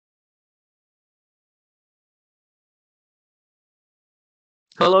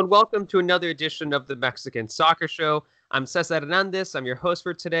Hello and welcome to another edition of the Mexican Soccer Show. I'm Cesar Hernandez. I'm your host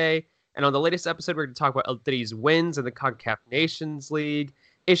for today. And on the latest episode, we're going to talk about El Tri's wins in the CONCACAF Nations League,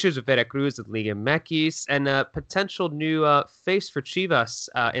 issues with Veracruz and Liga MX, and a potential new face for Chivas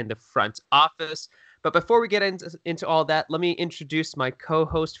in the front office. But before we get into all that, let me introduce my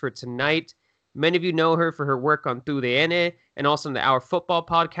co-host for tonight. Many of you know her for her work on Tu DN and also on the Our Football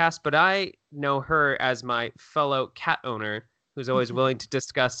podcast, but I know her as my fellow cat owner who's always willing to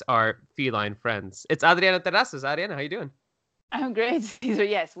discuss our feline friends. It's Adriana Terrazas. Adriana, how you doing? I'm great, Cesar.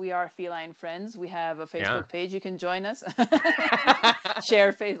 Yes, we are feline friends. We have a Yeah. Facebook page. You can join us.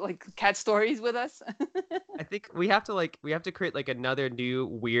 Share cat stories with us. I think we have to create like another new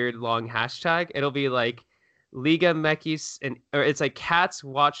weird long hashtag. It'll be like Liga MX or it's like cats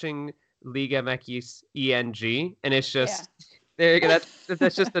watching Liga MX ENG, and it's Yeah. just there you go.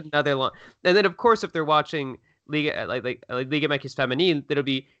 That's just another long. And then of course if they're watching Liga like Liga MX Feminine, it'll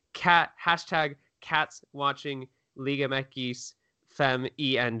be cat hashtag cats watching Liga MX Fem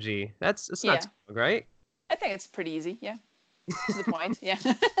ENG. It's not Yeah. too long, right? I think it's pretty easy. Yeah. To the point. Yeah.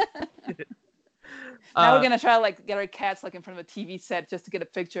 Now we're Uh, gonna try to get our cats in front of a TV set just to get a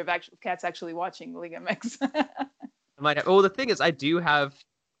picture of actual cats actually watching Liga MX. I might have. Oh, the thing is, I do have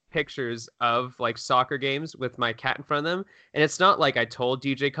pictures of like soccer games with my cat in front of them, and it's not like I told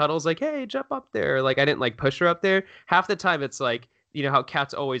DJ Cuddles like, "Hey, jump up there." Like I didn't like push her up there. Half the time, it's like how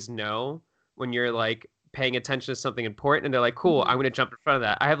cats always know when you're like paying attention to something important, and they're like, "Cool, Hmm. I'm gonna jump in front of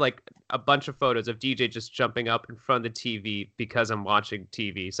that." I have like a bunch of photos of DJ just jumping up in front of the TV because I'm watching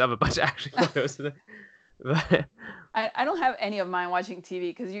TV. So I have a bunch of actual photos of it. I don't have any of mine watching TV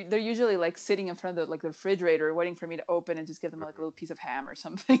because they're usually sitting in front of the refrigerator waiting for me to open and just give them a little piece of ham or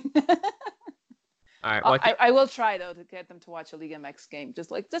something. All right. Well, I think I will try though to get them to watch a Liga MX game,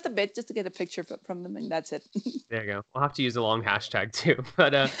 just a bit, just to get a picture from them, and that's it. there you go. We'll have to use a long hashtag too.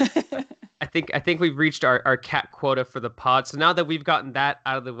 But I think we've reached our cat quota for the pod. So now that we've gotten that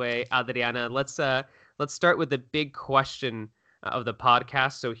out of the way, Adriana, let's start with the big question of the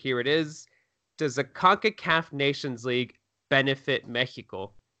podcast. So here it is. Does the CONCACAF Nations League benefit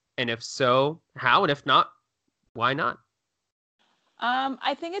Mexico? And if so, how? And if not, why not?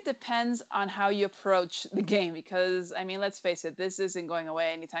 I think it depends on how you approach the game because, I mean, let's face it, this isn't going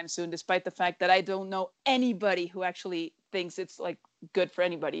away anytime soon, despite the fact that I don't know anybody who actually thinks it's good for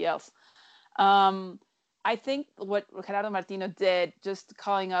anybody else. Um, I think what Ricardo Martino did, just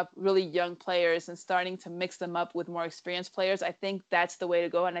calling up really young players and starting to mix them up with more experienced players, I think that's the way to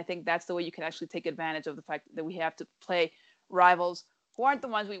go. And I think that's the way you can actually take advantage of the fact that we have to play rivals who aren't the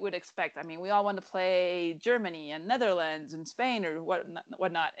ones we would expect. I mean, we all want to play Germany and Netherlands and Spain or whatnot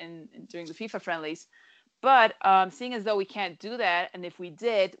during the FIFA friendlies. But seeing as though we can't do that, and if we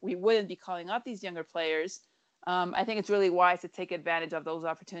did, we wouldn't be calling up these younger players. I think it's really wise to take advantage of those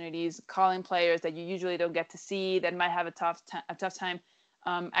opportunities, calling players that you usually don't get to see that might have a tough time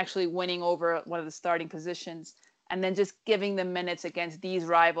actually winning over one of the starting positions, and then just giving them minutes against these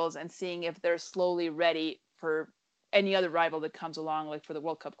rivals and seeing if they're slowly ready for any other rival that comes along, like for the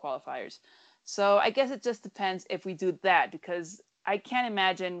World Cup qualifiers. So I guess it just depends if we do that, because I can't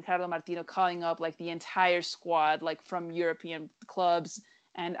imagine Carlo Martino calling up the entire squad, from European clubs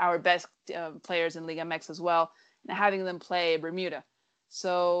and our best players in Liga MX as well, and having them play Bermuda.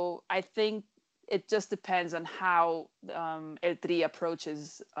 So I think it just depends on how El Tri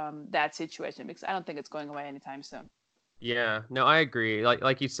approaches that situation, because I don't think it's going away anytime soon. Yeah, no, I agree.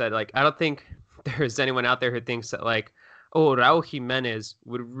 Like you said, like I don't think there's anyone out there who thinks that like, oh, Raul Jimenez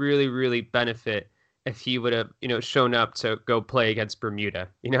would really, really benefit if he would have, shown up to go play against Bermuda.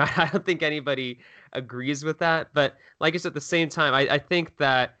 I don't think anybody agrees with that. But like I said, at the same time, I think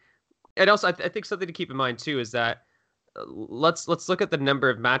that, and also I think something to keep in mind too is that let's look at the number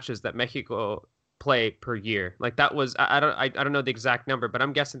of matches that Mexico play per year. Like that was I don't know the exact number, but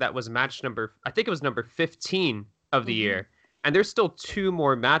I'm guessing that was match number. I think it was number 15 of the Mm-hmm. year, and there's still two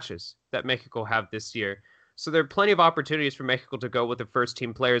more matches that Mexico have this year. So there are plenty of opportunities for Mexico to go with the first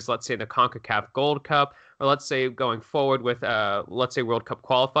team players, let's say in the CONCACAF Gold Cup, or let's say going forward with let's say World Cup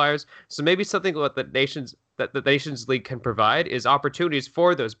qualifiers. So maybe something that the Nations League can provide is opportunities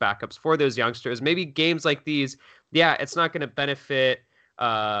for those backups, for those youngsters. Maybe games like these, yeah, it's not going to benefit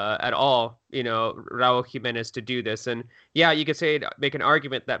at all, Raul Jimenez to do this. And yeah, you could make an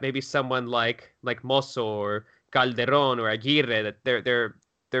argument that maybe someone like Mosso or Calderon or Aguirre, that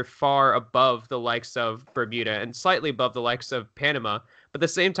they're far above the likes of Bermuda and slightly above the likes of Panama. But at the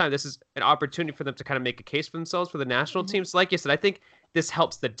same time, this is an opportunity for them to kind of make a case for themselves for the national Mm-hmm. team. So like you said, I think this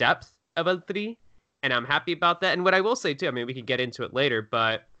helps the depth of El Tri, and I'm happy about that. And what I will say too, I mean, we can get into it later,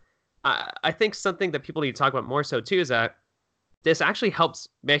 but I think something that people need to talk about more so too is that this actually helps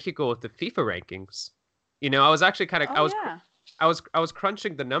Mexico with the FIFA rankings. I was actually kind of Oh yeah. I was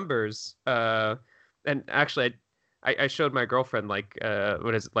crunching the numbers, and actually I showed my girlfriend like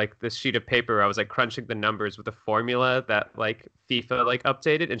what is it, like this sheet of paper. I was like crunching the numbers with a formula that like FIFA like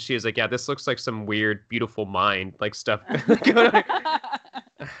updated, and she was like, "Yeah, this looks like some weird, beautiful mind like stuff."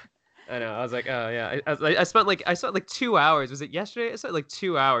 I know. I was like, "Oh yeah." I spent like 2 hours. Was it yesterday? I spent like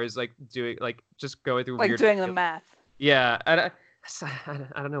 2 hours like doing like just going through Like weird. doing the math. Yeah, I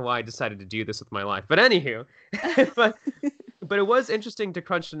don't know why I decided to do this with my life, but anywho, but it was interesting to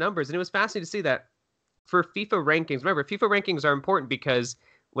crunch the numbers, and it was fascinating to see that for FIFA rankings. Remember, FIFA rankings are important because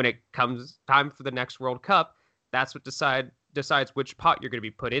when it comes time for the next World Cup, that's what decides which pot you're going to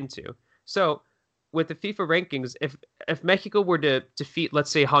be put into. So with the FIFA rankings, if Mexico were to defeat,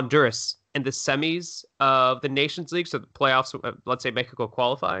 let's say, Honduras in the semis of the Nations League, so the playoffs, let's say Mexico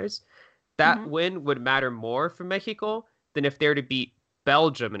qualifies, that Hmm. win would matter more for Mexico than if they were to beat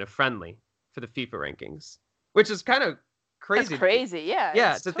Belgium in a friendly for the FIFA rankings, which is kind of That's crazy. crazy. Yeah,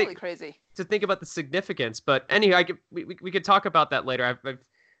 Yeah, it's totally crazy. to think about the significance. But anyway, we could talk about that later. I've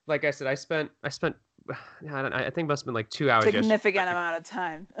like I said, I spent I don't know, I think it must have been like 2 hours Significant yesterday. amount of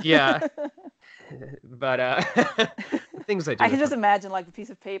time. Yeah, but the things I do I can with just them. imagine like a piece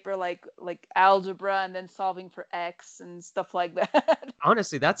of paper, like algebra, and then solving for x and stuff like that.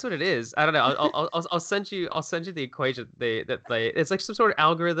 Honestly, that's what it is. I don't know. I'll send you the equation. It's like some sort of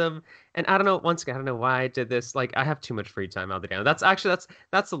algorithm, and I don't know. Once again, I don't know why I did this. Like I have too much free time, Adriana. That's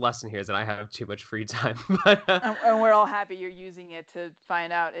the lesson here is that I have too much free time. But And we're all happy you're using it to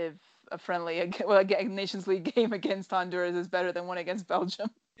find out if a friendly, well, a Nations League game against Honduras is better than one against Belgium.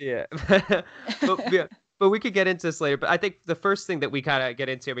 yeah, yeah, but we could get into this later. But I think the first thing that we kind of get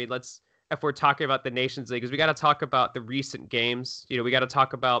into, I mean, if we're talking about the Nations League, is we got to talk about the recent games. We got to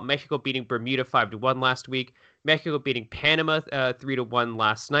talk about Mexico beating Bermuda 5-1 last week, Mexico beating Panama 3-1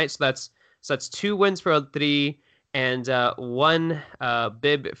 last night. So that's two wins for El Tri and one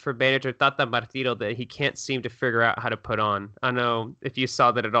bib for manager Tata Martino that he can't seem to figure out how to put on. I don't know if you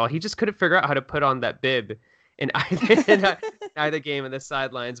saw that at all. He just couldn't figure out how to put on that bib in either game in the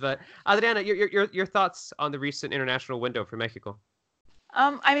sidelines. But Adriana, your thoughts on the recent international window for Mexico?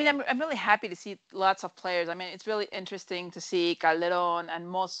 I mean, I'm really happy to see lots of players. I mean, it's really interesting to see Calderon and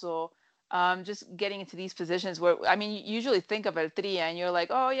Mozo just getting into these positions where, I mean, you usually think of El Tri and you're like,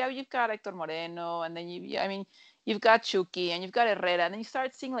 oh, yeah, you've got Hector Moreno, and then I mean, you've got Chucky and you've got Herrera, and then you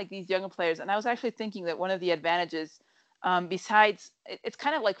start seeing like these younger players. And I was actually thinking that one of the advantages, besides, it's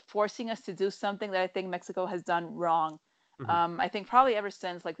kind of like forcing us to do something that I think Mexico has done wrong. Hmm. I think probably ever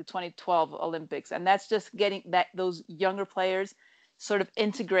since like the 2012 Olympics, and that's just getting those younger players sort of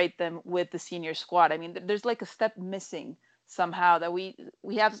integrate them with the senior squad. I mean, there's like a step missing somehow that we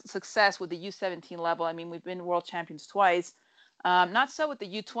have success with the U17 level. I mean, we've been world champions twice. Not so with the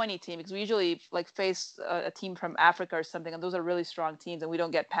U20 team because we usually like face a team from Africa or something, and those are really strong teams, and we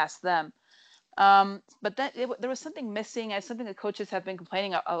don't get past them. But there was something missing, and something that coaches have been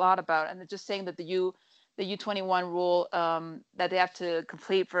complaining a lot about, and they're just saying that the U21 rule that they have to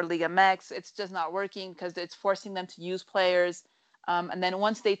complete for Liga MX, it's just not working because it's forcing them to use players. And then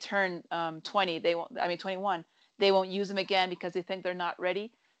once they turn 20, 21, they won't use them again because they think they're not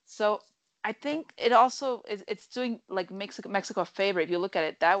ready. So I think it also it's doing like Mexico a favor if you look at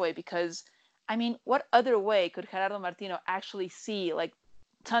it that way, because I mean, what other way could Gerardo Martino actually see like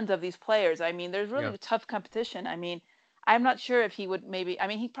tons of these players? I mean, there's Yeah, really tough competition. I mean, I'm not sure if he would I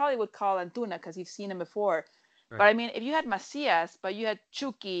mean, he probably would call Antuna because he's seen him before. But right. I mean, if you had Macias, but you had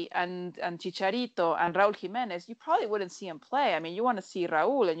Chucky and Chicharito and Raúl Jiménez, you probably wouldn't see him play. I mean, you want to see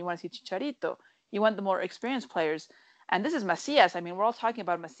Raúl and you want to see Chicharito. You want the more experienced players. And this is Macias. I mean, we're all talking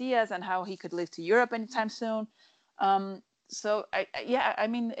about Macias and how he could leave to Europe anytime soon. So, yeah, I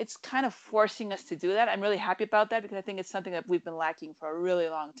mean, it's kind of forcing us to do that. I'm really happy about that because I think it's something that we've been lacking for a really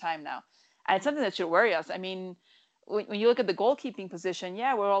long time now. And it's something that should worry us. I mean, when you look at the goalkeeping position,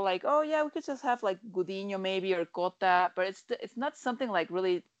 yeah, we're all like, oh yeah, we could just have like Gudiño maybe or Cota, but it's not something like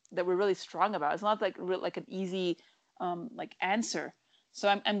really that we're really strong about. It's not like an easy like answer. So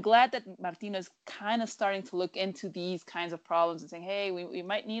I'm glad that Martino is kind of starting to look into these kinds of problems and saying, hey, we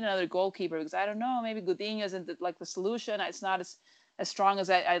might need another goalkeeper because I don't know, maybe Gudiño isn't like the solution. It's not as strong as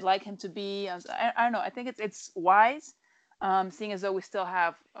I'd like him to be. I don't know. I think it's wise. Seeing as though we still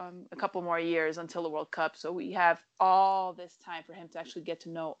have a couple more years until the World Cup. So we have all this time for him to actually get to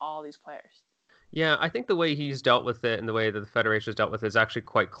know all these players. Yeah, I think the way he's dealt with it and the way that the Federation has dealt with it is actually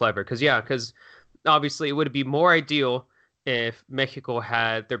quite clever. Because obviously it would be more ideal if Mexico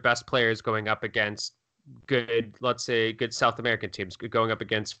had their best players going up against good, let's say, good South American teams going up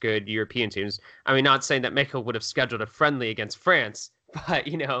against good European teams. I mean, not saying that Mexico would have scheduled a friendly against France, but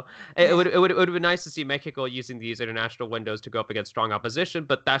it would have been nice to see Mexico using these international windows to go up against strong opposition.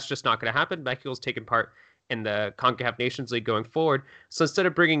 But that's just not going to happen. Mexico's taken part in the CONCACAF Nations League going forward. So instead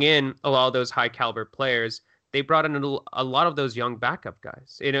of bringing in a lot of those high caliber players, they brought in a lot of those young backup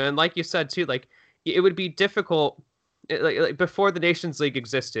guys. And like you said too, like it would be difficult. Like before the Nations League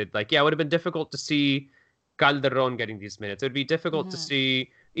existed, like it would have been difficult to see Calderon getting these minutes. It would be difficult to see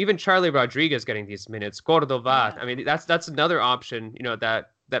even Charlie Rodriguez getting these minutes. Cordova. Yeah. I mean, that's another option,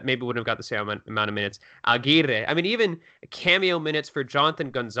 that maybe wouldn't have got the same amount of minutes. Aguirre. I mean, even cameo minutes for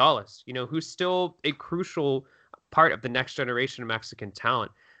Jonathan Gonzalez, who's still a crucial part of the next generation of Mexican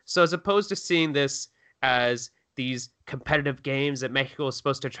talent. So as opposed to seeing this as these competitive games that Mexico is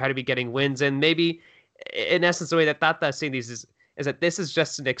supposed to try to be getting wins, and maybe in essence the way that Tata is seeing these is that this is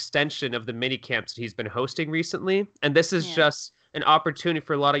just an extension of the mini camps that he's been hosting recently. And this is just an opportunity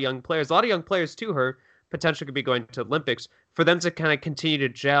for a lot of young players. A lot of young players, too, who potentially could be going to Olympics, for them to kind of continue to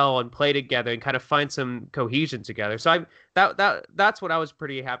gel and play together and kind of find some cohesion together. So that's what I was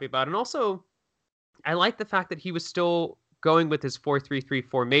pretty happy about. And also, I like the fact that he was still going with his 4-3-3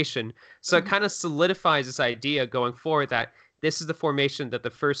 formation. So it kind of solidifies this idea going forward that this is the formation that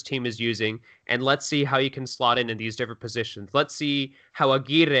the first team is using, and let's see how you can slot in these different positions. Let's see how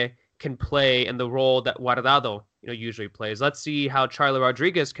Aguirre can play in the role that Guardado, usually plays. Let's see how Charlie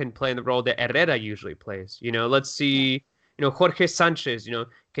Rodriguez can play in the role that Herrera usually plays. Let's see, Jorge Sanchez,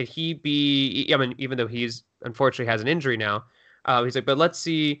 could he be, I mean, even though he's unfortunately has an injury now, he's like, but let's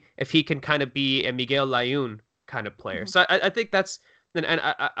see if he can kind of be a Miguel Layún kind of player. So I think that's, and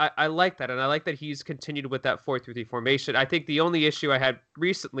I like that. And I like that he's continued with that 4-3-3 formation. I think the only issue I had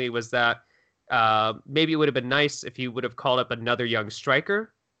recently was that maybe it would have been nice if he would have called up another young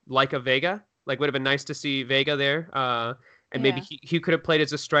striker like a Vega. Like, would have been nice to see Vega there. And maybe he could have played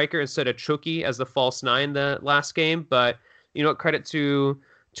as a striker instead of Chucky as the false nine the last game. But, credit to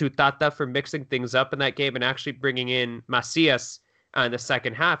Tata for mixing things up in that game and actually bringing in Macias in the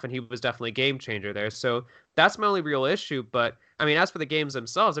second half. And he was definitely a game changer there. So that's my only real issue. But I mean, as for the games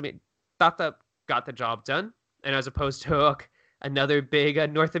themselves, I mean, Tata got the job done. And as opposed to another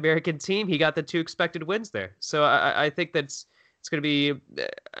big North American team, he got the 2 expected wins there. So I think it's going to be,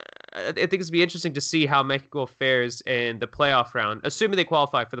 I think it's going to be interesting to see how Mexico fares in the playoff round, assuming they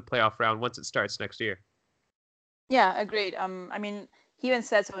qualify for the playoff round once it starts next year. Yeah, agreed. I mean, he even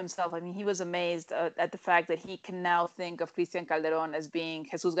said so himself. I mean, he was amazed at the fact that he can now think of Cristian Calderon as being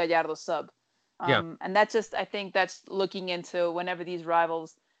Jesus Gallardo's sub. And that's just, I think that's looking into whenever these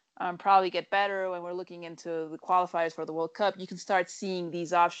rivals probably get better, when we're looking into the qualifiers for the World Cup, you can start seeing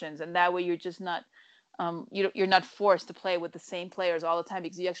these options. And that way you're just not, you're not forced to play with the same players all the time,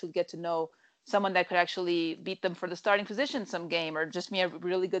 because you actually get to know someone that could actually beat them for the starting position some game, or just be a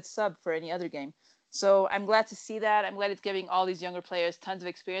really good sub for any other game. So I'm glad to see that. I'm glad it's giving all these younger players tons of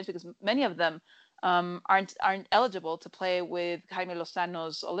experience, because many of them aren't eligible to play with Jaime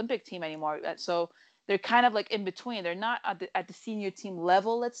Lozano's Olympic team anymore. So they're kind of like in between. They're not at the senior team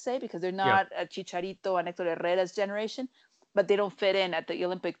level, let's say, because they're not at Chicharito and Hector Herrera's generation, but they don't fit in at the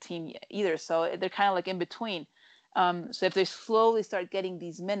Olympic team either. So they're kind of like in between. So if they slowly start getting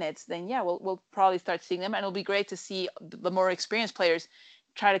these minutes, then we'll probably start seeing them, and it'll be great to see the more experienced players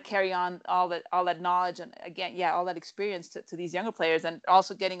try to carry on all that knowledge and all that experience to these younger players, and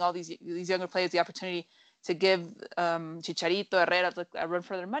also getting all these younger players the opportunity to give Chicharito, Herrera a run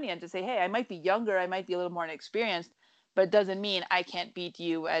for their money, and to say, hey, I might be younger, I might be a little more inexperienced, but it doesn't mean I can't beat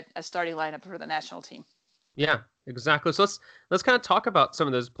you at a starting lineup for the national team. Yeah, exactly. So let's kind of talk about some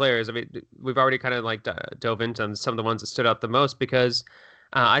of those players. I mean, we've already kind of like dove into some of the ones that stood out the most, because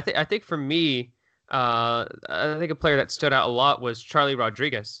I think for me, I think a player that stood out a lot was Charlie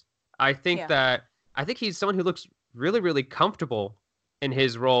Rodriguez. I think he's someone who looks really, really comfortable in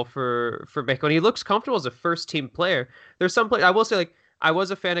his role for Mexico, and he looks comfortable as a first team player. There's some players I will say, like, I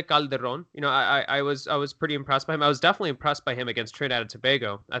was a fan of Calderon. I was pretty impressed by him. I was definitely impressed by him against Trinidad and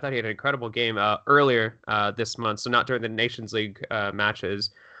Tobago. I thought he had an incredible game earlier this month, so not during the Nations League matches.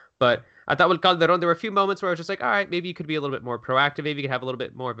 But I thought with Calderon, there were a few moments where I was just like, all right, maybe you could be a little bit more proactive. Maybe you could have a little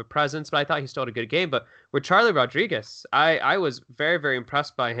bit more of a presence. But I thought he still had a good game. But with Charlie Rodriguez, I was very, very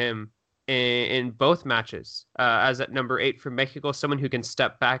impressed by him in both matches as at number 8 for Mexico, someone who can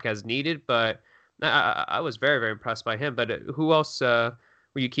step back as needed. But I was very, very impressed by him. But who else were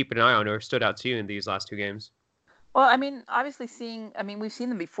you keeping an eye on or stood out to you in these last 2 games? Well, I mean, obviously we've seen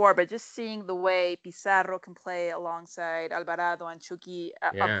them before, but just seeing the way Pizarro can play alongside Alvarado and Chucky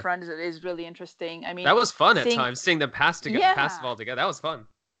up front is really interesting. I mean, that was fun at times, seeing them pass the ball together. That was fun.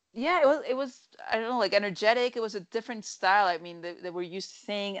 Yeah, it was I don't know, like energetic. It was a different style. I mean, they were used to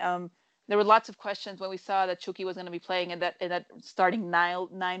seeing. There were lots of questions when we saw that Chucky was going to be playing in that starting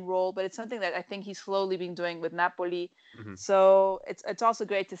nine role, but it's something that I think he's slowly been doing with Napoli. Hmm. So it's also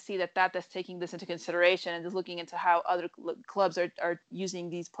great to see that's taking this into consideration and just looking into how other clubs are using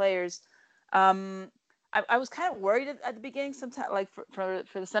these players. I was kind of worried at the beginning, sometimes, like for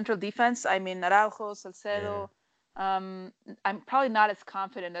the central defense. I mean, Araujo, Yeah. Salcedo. I'm probably not as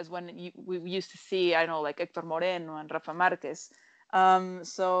confident as when we used to see, I know, like Hector Moreno and Rafa Marquez.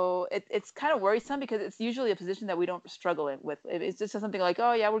 So it's kind of worrisome because it's usually a position that we don't struggle with. It's just something like,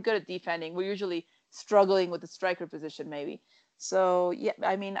 oh yeah, we're good at defending. We're usually struggling with the striker position, maybe. So yeah,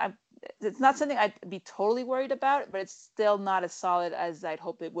 I mean, it's not something I'd be totally worried about, but it's still not as solid as I'd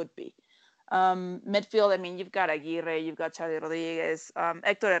hope it would be. Midfield, I mean, you've got Aguirre, you've got Charlie Rodriguez,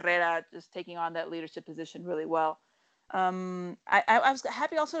 Hector Herrera just taking on that leadership position really well. I was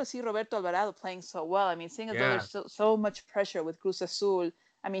happy also to see Roberto Alvarado playing so well. I mean, seeing as though Yeah. there's so much pressure with Cruz Azul.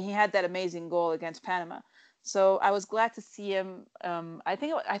 I mean, he had that amazing goal against Panama. So I was glad to see him. I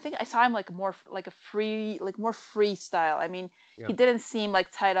think I saw him like more like a free, like more freestyle. I mean, Yeah. he didn't seem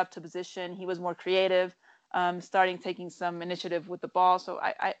like tied up to position. He was more creative, starting taking some initiative with the ball. So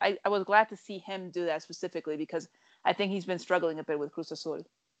I was glad to see him do that specifically because I think he's been struggling a bit with Cruz Azul.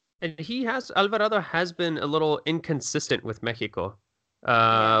 And Alvarado has been a little inconsistent with Mexico.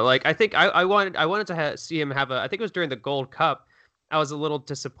 Yeah. Like I think I wanted to see him have I think it was during the Gold Cup. I was a little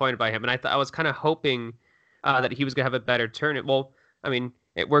disappointed by him, and I was kind of hoping that he was gonna have a better turn. Well, I mean,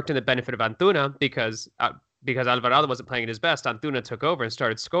 it worked in the benefit of Antuna because Alvarado wasn't playing at his best. Antuna took over and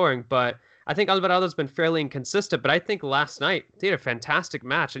started scoring, but I think Alvarado's been fairly inconsistent. But I think last night he had a fantastic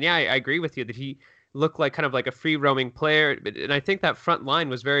match, and yeah, I agree with you that he looked like kind of like a free roaming player. And I think that front line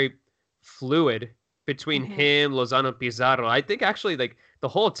was very fluid between Hmm. him, Lozano, Pizarro. I think actually like the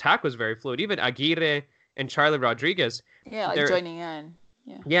whole attack was very fluid. Even Aguirre and Charlie Rodriguez, Yeah, like they're joining in.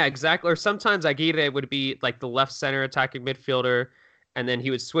 Yeah. yeah, exactly. Or sometimes Aguirre would be like the left center attacking midfielder, and then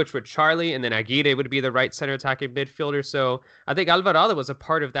he would switch with Charlie, and then Aguirre would be the right center attacking midfielder. So I think Alvarado was a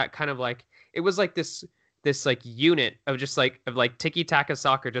part of that kind of like it was like this like unit of just like tiki taka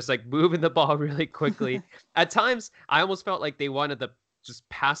soccer, just like moving the ball really quickly. At times, I almost felt like they wanted to just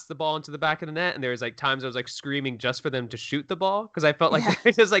pass the ball into the back of the net, and there was like times I was like screaming just for them to shoot the ball because I felt like Yeah. they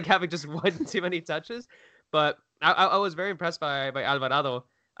were just like having just one too many touches. But I was very impressed by Alvarado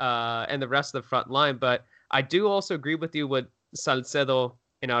and the rest of the front line. But I do also agree with you with Salcedo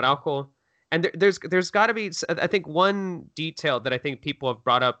and Araujo. And there's got to be, I think, one detail that I think people have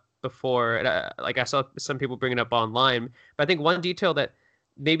brought up before. Like I saw some people bring it up online, but I think one detail that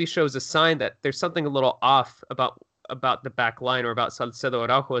maybe shows a sign that there's something a little off about the back line or about Salcedo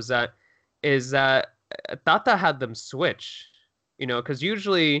Araujo is that Tata had them switch. Because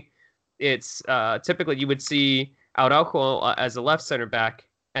usually it's typically you would see Araujo as a left center back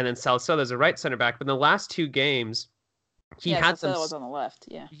and then Salcedo as a right center back. But in the last two games, he Yeah, had them. Salcedo was on the left.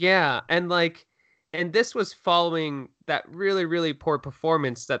 Yeah. Yeah, and this was following that really, really poor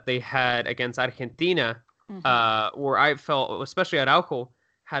performance that they had against Argentina, Hmm. where I felt, especially Araujo,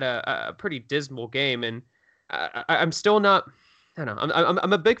 had a pretty dismal game, and I'm still not. I don't know.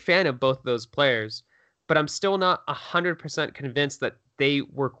 I'm a big fan of both of those players, but I'm still not 100% convinced that they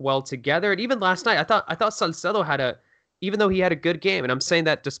work well together. And even last night, I thought Salcedo had even though he had a good game, and I'm saying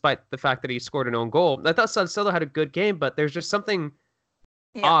that despite the fact that he scored an own goal, I thought Salcedo had a good game, but there's just something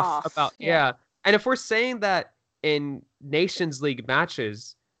Yeah, off off. about Yeah. yeah. And if we're saying that in Nations League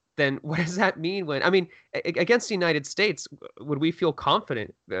matches, then what does that mean when I mean against the United States, would we feel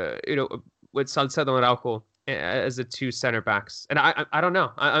confident with Salcedo and Araujo as the two center backs? And I don't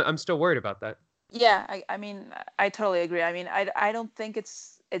know. I'm still worried about that. Yeah, I mean, I totally agree. I mean, I don't think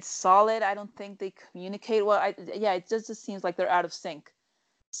it's solid. I don't think they communicate well. Yeah, it just seems like they're out of sync.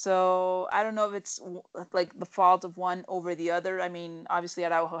 So I don't know if it's like the fault of one over the other. I mean, obviously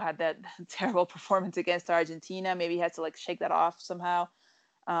Araujo had that terrible performance against Argentina. Maybe he had to like shake that off somehow.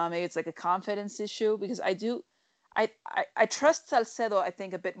 Maybe it's like a confidence issue because I trust Salcedo, I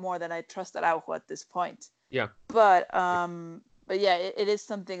think, a bit more than I trust Araujo at this point. Yeah. But yeah, it is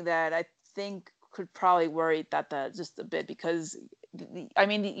something that I think could probably worry Tata just a bit because I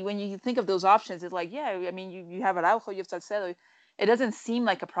mean, when you think of those options, it's like, yeah, I mean, you have Araujo, you have Salcedo. It doesn't seem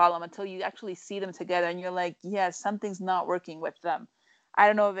like a problem until you actually see them together and you're like, yeah, something's not working with them. I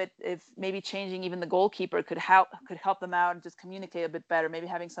don't know if maybe changing even the goalkeeper could help them out and just communicate a bit better. Maybe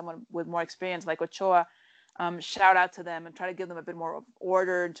having someone with more experience like Ochoa shout out to them and try to give them a bit more of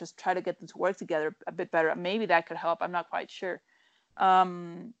order and just try to get them to work together a bit better. Maybe that could help. I'm not quite sure.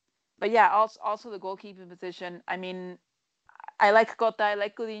 Um, but yeah, also the goalkeeping position. I mean, I like Cota, I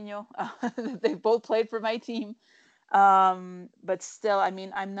like Coutinho. They both played for my team. But still, I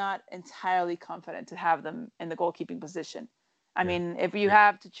mean, I'm not entirely confident to have them in the goalkeeping position. I mean, if you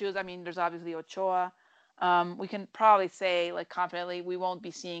have to choose, I mean, there's obviously Ochoa. We can probably say, like, confidently, we won't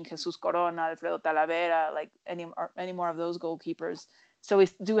be seeing Jesus Corona, Alfredo Talavera, like any more of those goalkeepers. So we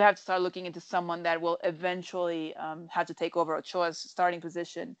do have to start looking into someone that will eventually have to take over Ochoa's starting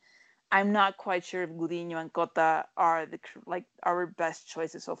position. I'm not quite sure if Gudiño and Cota are our best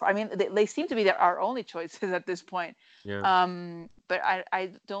choices so far. I mean, they seem to be our only choices at this point. Yeah. But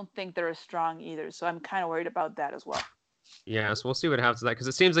I don't think they're as strong either. So I'm kind of worried about that as well. Yeah, so we'll see what happens to that because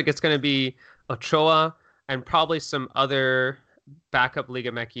it seems like it's going to be Ochoa and probably some other backup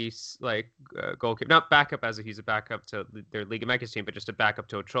Liga MX goalkeeper. Not backup as if he's a backup to their Liga MX team, but just a backup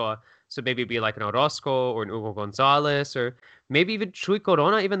to Ochoa. So maybe it'd be like an Orozco or an Hugo Gonzalez or maybe even Chuy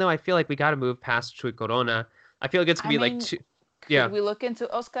Corona, even though I feel like we got to move past Chuy Corona. I feel like it's going to be like two. Could we look into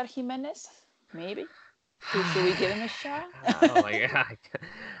Oscar Jimenez? Maybe. Should we give him a shot? Oh my god!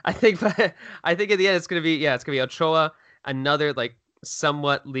 I think in the end it's gonna be Ochoa, another like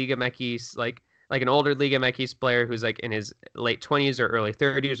somewhat Liga MX like an older Liga MX player who's like in his late 20s or early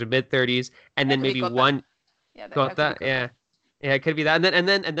 30s or mid 30s, and then maybe one. Yeah, Got that? Yeah, it could be that, and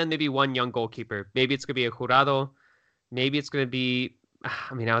then maybe one young goalkeeper. Maybe it's gonna be a Jurado. Maybe it's gonna be.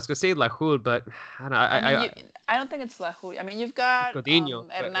 I mean, I was gonna say Lajul, but I don't know. I don't think it's Lajul. I mean, you've got Coutinho,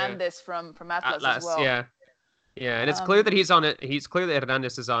 Hernandez from Atlas as well. Yeah, and it's clear that he's on it. He's clear that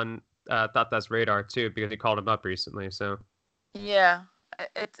Hernandez is on Tata's radar too because he called him up recently. So yeah,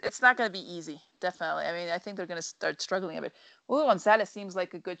 it's not going to be easy. Definitely. I mean, I think they're going to start struggling a bit. Hugo Gonzalez seems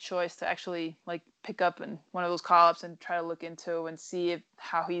like a good choice to actually like pick up in one of those call-ups and try to look into and see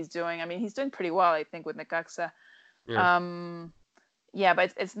how he's doing. I mean, he's doing pretty well, I think, with Necaxa. Yeah,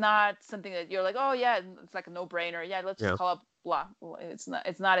 but it's not something that you're like, oh yeah, it's like a no-brainer. Yeah, let's just call up blah. It's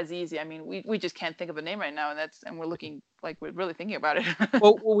not as easy. I mean, we just can't think of a name right now, and we're looking like we're really thinking about it.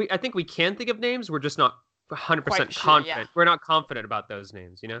 I think we can think of names. We're just not 100% confident. Sure, yeah. We're not confident about those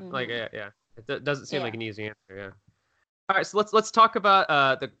names. You know, Mm-hmm. like it doesn't seem like an easy answer. Yeah. All right, so let's talk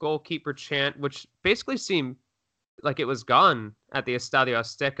about the goalkeeper chant, which basically seemed like it was gone at the Estadio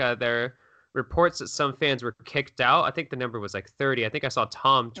Azteca. There reports that some fans were kicked out. I think the number was like 30. I think I saw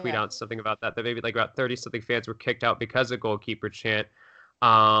Tom tweet out something about that maybe like about 30 something fans were kicked out because of goalkeeper chant.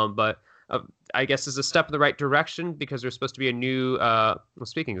 But I guess is a step in the right direction because there's supposed to be a new,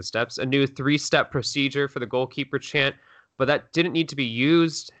 speaking of steps, a new 3-step procedure for the goalkeeper chant, but that didn't need to be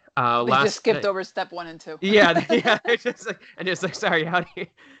used. We just skipped over step 1 and 2. Yeah. It's like, sorry, how do you?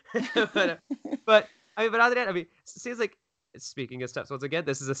 but Adriana, it seems like, speaking of steps, once again,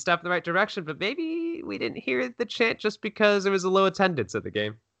 this is a step in the right direction, but maybe we didn't hear the chant just because there was a low attendance at the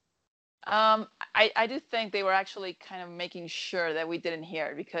game. I do think they were actually kind of making sure that we didn't hear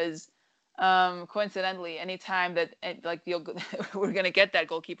it because coincidentally, anytime that like we're gonna get that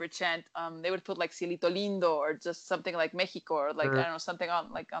goalkeeper chant, they would put like Cielito Lindo or just something like Mexico or like I don't know, something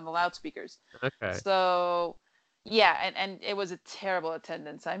on the loudspeakers. Okay. So yeah, and it was a terrible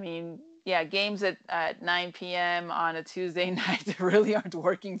attendance. I mean, yeah, games at 9 p.m. on a Tuesday night really aren't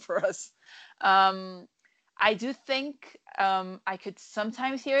working for us. I do think I could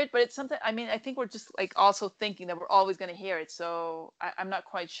sometimes hear it, but it's something. I mean, I think we're just like also thinking that we're always going to hear it. So I'm not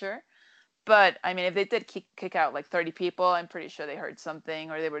quite sure. But I mean, if they did kick out like 30 people, I'm pretty sure they heard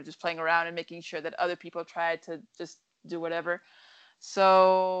something, or they were just playing around and making sure that other people tried to just do whatever.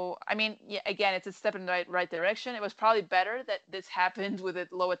 So I mean, yeah, again, it's a step in the right direction. It was probably better that this happened with a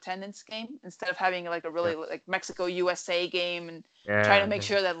low attendance game instead of having like a really like Mexico USA game and trying to make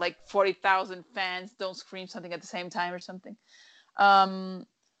sure that like 40,000 fans don't scream something at the same time or something.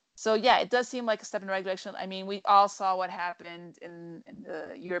 So yeah, it does seem like a step in the right direction. I mean, we all saw what happened in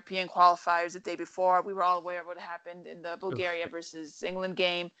the European qualifiers the day before. We were all aware of what happened in the Bulgaria versus England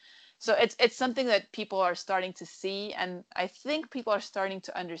game. So it's something that people are starting to see, and I think people are starting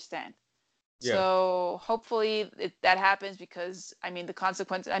to understand. Yeah. So hopefully that happens because, I mean, the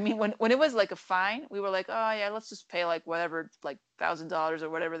consequence, I mean, when it was like a fine, we were like, oh yeah, let's just pay like whatever, like $1,000 or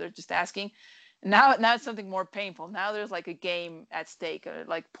whatever they're just asking. Now it's something more painful. Now there's like a game at stake,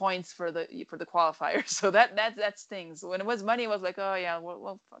 like points for the qualifier. So that stings. When it was money, it was like, oh yeah,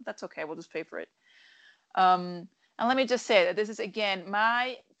 well that's okay. We'll just pay for it. And let me just say that this is again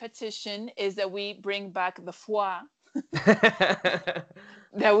my petition is that we bring back the foie that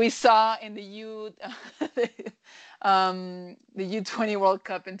we saw in the U20 World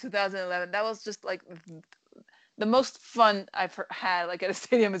Cup in 2011. That was just like the most fun I've had like at a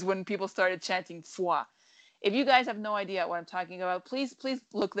stadium is when people started chanting foie. If you guys have no idea what I'm talking about, please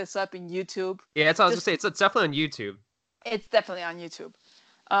look this up in YouTube. Yeah, it's I was gonna say it's definitely on YouTube. It's definitely on YouTube.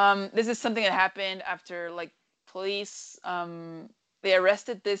 This is something that happened after like police they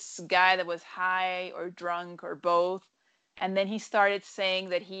arrested this guy that was high or drunk or both, and then he started saying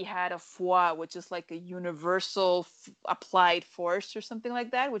that he had a foi, which is like a universal applied force or something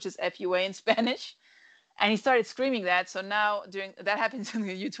like that, which is FUA in Spanish. And he started screaming that. So now during that happened in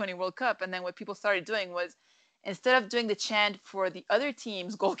the U20 World Cup, and then what people started doing was instead of doing the chant for the other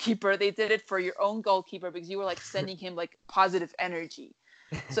team's goalkeeper, they did it for your own goalkeeper because you were like sending him like positive energy.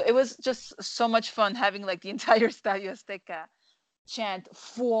 So it was just so much fun having like the entire Estadio Azteca chant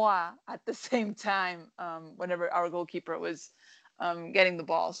 "foi" at the same time whenever our goalkeeper was getting the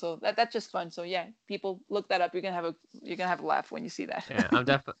ball. So that's just fun. So yeah, people look that up. You're gonna have a laugh when you see that. Yeah, I'm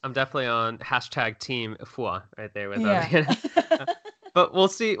definitely on hashtag team Fua right there with Yeah. But we'll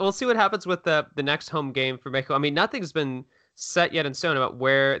see what happens with the next home game for Mexico. I mean, nothing's been set yet in stone about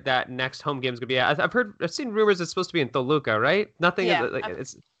where that next home game is gonna be at. I've seen rumors it's supposed to be in Toluca, right? Nothing Yeah, like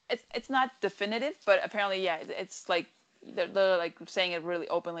it's not definitive, but apparently, yeah, it's like they're like saying it really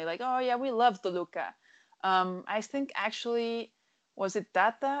openly, like, oh yeah, we love Toluca. I think actually, was it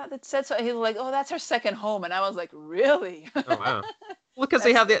Tata that said so? He was like, oh, that's our second home, and I was like, really? Oh wow. Well, because That's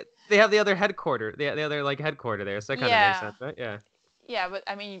they have the other headquarter, the other like headquarter there, so that kind of makes yeah, sense, right? Yeah. yeah, but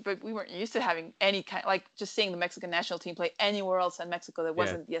I mean, but we weren't used to having any kind, like just seeing the Mexican national team play anywhere else in Mexico that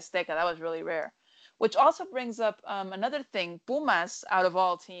Yeah. wasn't the Azteca. That was really rare. Which also brings up another thing, Pumas out of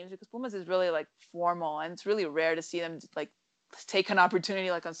all teams, because Pumas is really like formal and it's really rare to see them like take an opportunity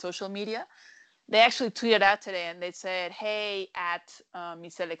like on social media. They actually tweeted out today and they said, hey, at Mi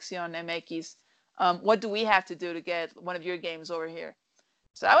Selección MX, what do we have to do to get one of your games over here?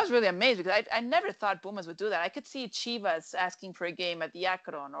 So I was really amazed because I never thought Pumas would do that. I could see Chivas asking for a game at the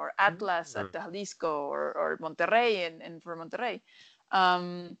Akron or Atlas Mm. at the Jalisco or Monterrey and for Monterrey.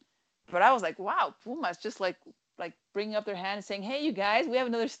 Um, but I was like, wow, Pumas just like bringing up their hand and saying, hey, you guys, we have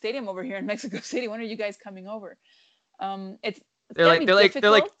another stadium over here in Mexico City. When are you guys coming over? It's They're gonna like be they're like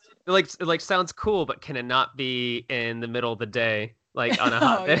they're like difficult. they're like it like sounds cool, but can it not be in the middle of the day, like on a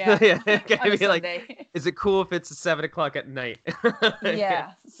hot Oh day? yeah, Yeah, can on a it be like, Sunday. is it cool if it's 7 o'clock at night?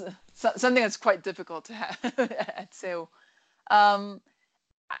 Yeah, something that's quite difficult to have. So, um,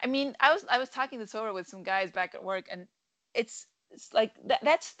 I mean, I was talking this over with some guys back at work, and it's like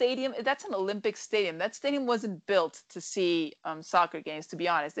that stadium. That's an Olympic stadium. That stadium wasn't built to see soccer games. To be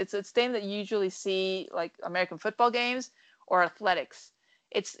honest, it's a stadium that you usually see like American football games or athletics.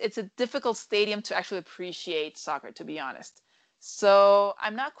 It's a difficult stadium to actually appreciate soccer. To be honest. So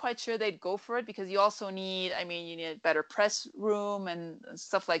I'm not quite sure they'd go for it because you also need, I mean, you need a better press room and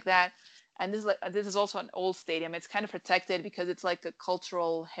stuff like that. And this is also an old stadium. It's kind of protected because it's like a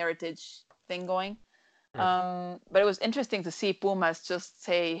cultural heritage thing going. Yeah. But it was interesting to see Pumas just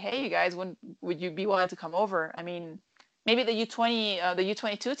say, "Hey, you guys, when would you be willing to come over?" I mean, maybe the U20, the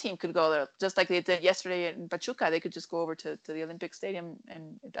U22 team could go there, just like they did yesterday in Pachuca. They could just go over to the Olympic Stadium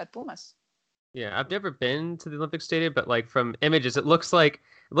and at Pumas. Yeah, I've never been to the Olympic Stadium, but like from images, it looks like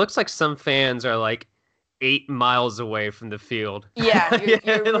some fans are like 8 miles away from the field. Yeah, Yeah,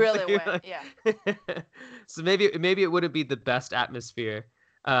 you're it looks really away. Yeah. so maybe it wouldn't be the best atmosphere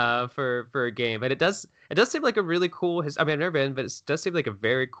for a game, but it does seem like a really cool. I mean, I've never been, but it does seem like a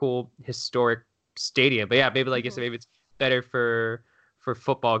very cool historic stadium. But yeah, maybe like you said, Hmm. maybe it's better for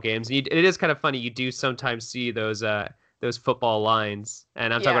football games. And it is kind of funny. You do sometimes see those football lines,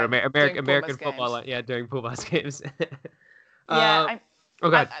 and I'm talking Yeah, about during American Pumas football games. line. Yeah, during Pumas games. Yeah, uh, oh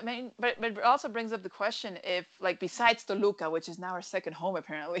God, I mean, but it also brings up the question if, like, besides Toluca, which is now our second home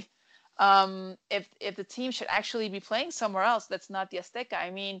apparently, if the team should actually be playing somewhere else that's not the Azteca. I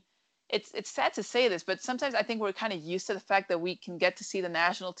mean, it's sad to say this, but sometimes I think we're kind of used to the fact that we can get to see the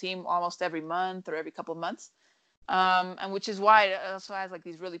national team almost every month or every couple of months. And which is why it also has like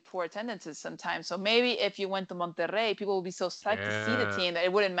these really poor attendances sometimes. So maybe if you went to Monterrey, people will be so psyched to see the yeah. team that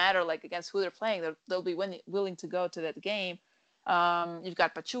it wouldn't matter like against who they're playing. They'll be willing to go to that game. You've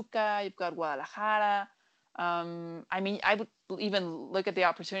got Pachuca, you've got Guadalajara. I mean, I would even look at the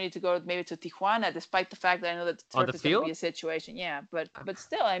opportunity to go maybe to Tijuana, despite the fact that I know that the On turf the is going to be field. a situation. Yeah, but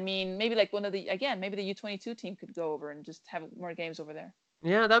still, I mean, maybe like one of the again, maybe the U22 team could go over and just have more games over there.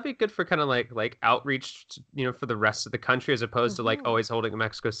 Yeah, that'd be good for kind of like outreach, for the rest of the country as opposed to like Hmm. always holding in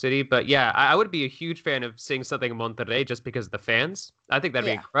Mexico City. But yeah, I would be a huge fan of seeing something in Monterrey just because of the fans. I think that'd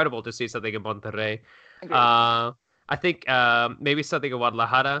be Yeah, incredible to see something in Monterrey. agreed. I think maybe something in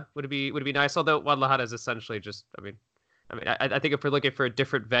Guadalajara would be nice. Although Guadalajara is essentially just, I think if we're looking for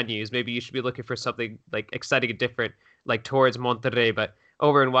different venues, maybe you should be looking for something like exciting and different, like towards Monterrey. But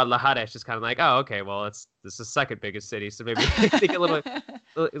over in Guadalajara, it's just kind of like, oh, okay, well, this is the second biggest city, so maybe think a little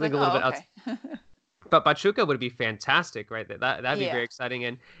It's like, think a little oh, bit outside. okay. But Pachuca would be fantastic, right? That'd be Yeah. very exciting.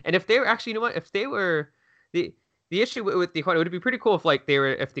 And if they were actually, you know what? If they were the issue with Tijuana, it would be pretty cool if like they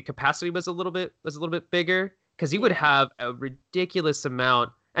were if the capacity was a little bit bigger, because you would Yeah. have a ridiculous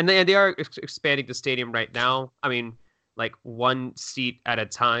amount. And they are expanding the stadium right now. I mean, like one seat at a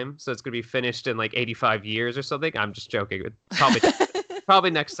time, so it's gonna be finished in like 85 years or something. I'm just joking. Probably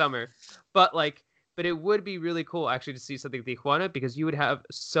next summer. But like, but it would be really cool actually to see something in Tijuana, because you would have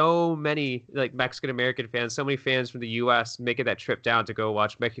so many like Mexican American fans, so many fans from the U.S. making that trip down to go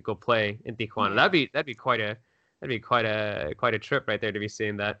watch Mexico play in Tijuana. Yeah. That'd be quite a trip right there to be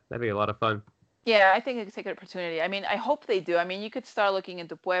seeing that. That'd be a lot of fun. Yeah, I think it could take an opportunity. I mean, I hope they do. I mean, you could start looking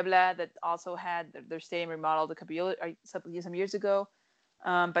into Puebla, that also had their stadium remodeled a couple some years ago.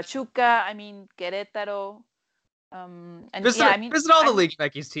 Pachuca, I mean, Querétaro, and yeah, I mean, Visit all the League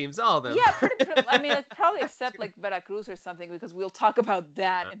Yankees teams, all of them. yeah, I mean, it's probably except like Veracruz or something, because we'll talk about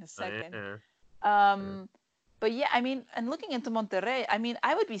that in a second. Yeah. But yeah, I mean, and looking into Monterrey, I mean,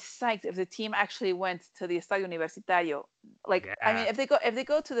 I would be psyched if the team actually went to the Estadio Universitario. Like, I mean, Yeah. if they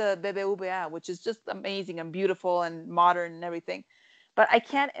go to the BBVA, which is just amazing and beautiful and modern and everything, but I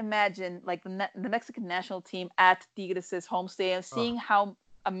can't imagine like the Mexican national team at Tigres' home stadium, Oh, seeing how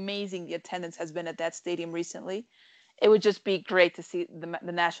amazing the attendance has been at that stadium recently. It would just be great to see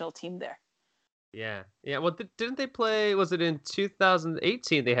the national team there. yeah. Yeah. Well, didn't they play? Was it in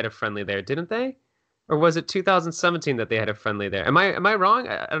 2018 they had a friendly there, didn't they? Or was it 2017 that they had a friendly there? Am I wrong?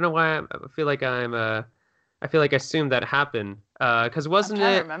 I don't know why I feel like I feel like I assumed that happened. Because I'm wasn't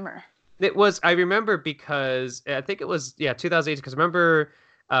trying to it? remember. It was. I remember because I think it was 2018. Because remember,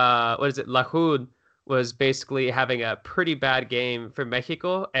 what is it? Lahud was basically having a pretty bad game for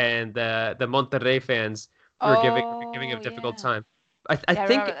Mexico, and the Monterrey fans were giving Oh a difficult yeah, time. I I yeah, I remember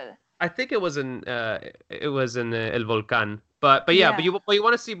think that. I think it was in El Volcan. But yeah, but Yeah, you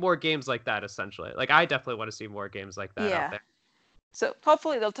want to see more games like that essentially. Like I definitely want to see more games like that out yeah. there. So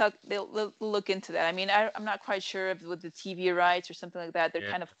hopefully they'll look into that. I mean, I'm not quite sure if with the TV rights or something like that, they're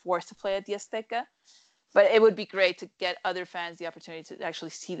Yeah. kind of forced to play at the Azteca. But it would be great to get other fans the opportunity to actually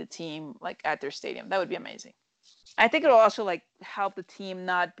see the team like at their stadium. That would be amazing. I think it'll also like help the team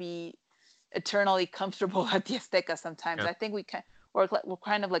not be eternally comfortable at the Azteca sometimes. Yeah. I think we're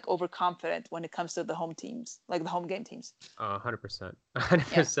kind of like overconfident when it comes to the home teams, like the home game teams. 100%. Yeah.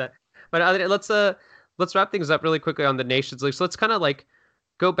 100%. But let's wrap things up really quickly on the Nations League. So let's kind of like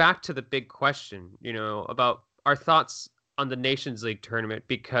go back to the big question, about our thoughts on the Nations League tournament,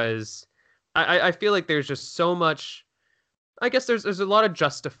 because I feel like there's just so much. I guess there's a lot of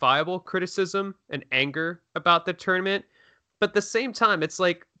justifiable criticism and anger about the tournament, but at the same time, it's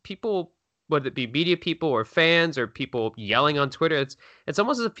like people, whether it be media people or fans or people yelling on Twitter, it's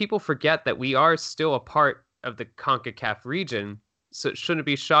almost as if people forget that we are still a part of the CONCACAF region. So it shouldn't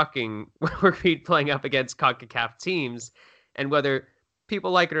be shocking when we're playing up against CONCACAF teams, and whether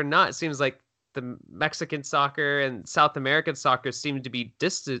people like it or not, it seems like the Mexican soccer and South American soccer seem to be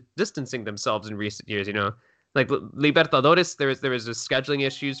distancing themselves in recent years. Like Libertadores, there was just scheduling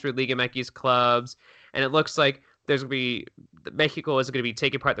issues for Liga MX clubs, and it looks like there's gonna be Mexico isn't gonna be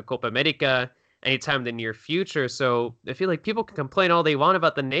taking part in the Copa America anytime in the near future. So I feel like people can complain all they want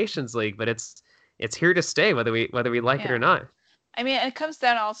about the Nations League, but it's here to stay, whether we like it or Yeah. not. I mean, it comes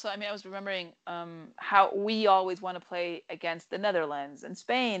down also. I mean, I was remembering how we always want to play against the Netherlands and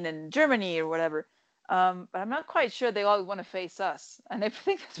Spain and Germany or whatever. But I'm not quite sure they always want to face us. And I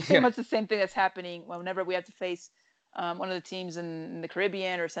think that's pretty Yeah. much the same thing that's happening whenever we have to face one of the teams in the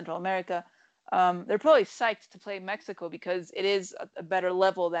Caribbean or Central America. They're probably psyched to play Mexico because it is a better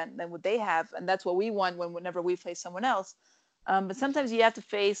level than what they have, and that's what we want whenever we face someone else. But sometimes you have to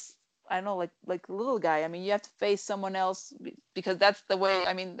face, I don't know, like the little guy. I mean, you have to face someone else because that's the way.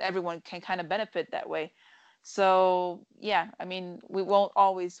 I mean, everyone can kind of benefit that way. So yeah, I mean, we won't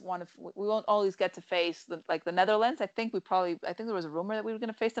always get to face the Netherlands. I think there was a rumor that we were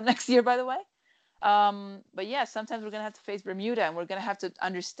going to face them next year, by the way. But yeah, sometimes we're going to have to face Bermuda, and we're going to have to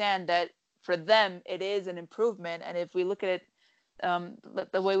understand that for them it is an improvement. And if we look at it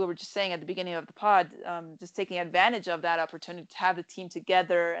the way we were just saying at the beginning of the pod, just taking advantage of that opportunity to have the team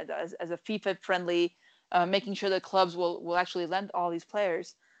together as a FIFA friendly, making sure that clubs will actually lend all these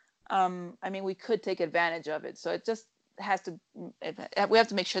players. I mean, we could take advantage of it. So it just has to, we have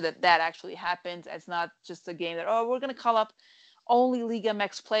to make sure that actually happens. It's not just a game that, oh, we're going to call up only Liga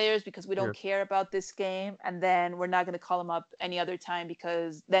MX players because we don't care about this game. And then we're not going to call them up any other time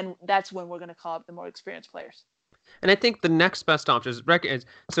because then that's when we're going to call up the more experienced players. And I think the next best option is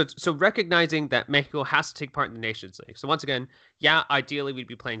so recognizing that Mexico has to take part in the Nations League. So once again, yeah, ideally we'd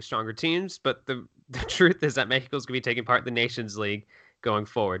be playing stronger teams, but the truth is that Mexico's going to be taking part in the Nations League going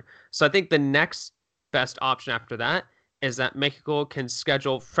forward. So I think the next best option after that is that Mexico can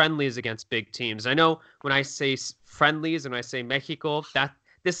schedule friendlies against big teams. I know when I say friendlies and when I say Mexico, that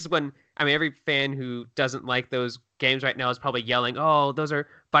this is when, I mean, every fan who doesn't like those games right now is probably yelling, "Oh, those are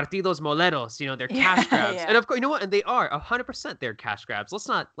partidos moleros, they're cash grabs." And Yeah. of course, you know what? And they are 100%. They're cash grabs. Let's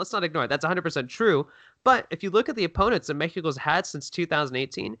not ignore it. That's 100% true. But if you look at the opponents that Mexico's had since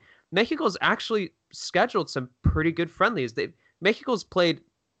 2018, Mexico's actually scheduled some pretty good friendlies. Mexico's played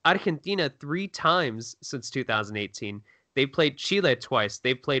Argentina 3 times since 2018. They played Chile twice.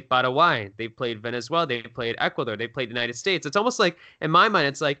 They played Paraguay. They played Venezuela. They played Ecuador. They played the United States. It's almost like, in my mind,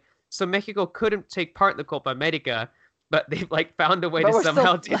 it's like, so Mexico couldn't take part in the Copa America, but they've like found a way But to we're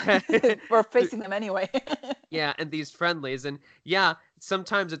somehow still do that. we're facing them anyway. Yeah, and these friendlies. And yeah,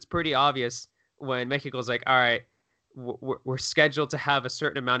 sometimes it's pretty obvious when Mexico's like, all right, we're scheduled to have a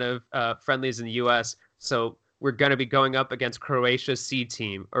certain amount of friendlies in the U.S., so we're going to be going up against Croatia's C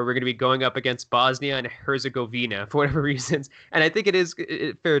team, or we're going to be going up against Bosnia and Herzegovina for whatever reasons. And I think it is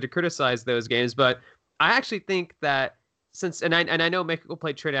fair to criticize those games, but I actually think that I know Mexico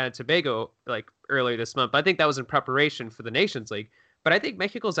played Trinidad and Tobago like earlier this month, but I think that was in preparation for the Nations League. But I think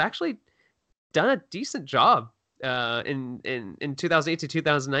Mexico's actually done a decent job in 2008 to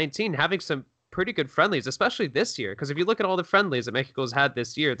 2019, having some pretty good friendlies, especially this year. Because if you look at all the friendlies that Mexico's had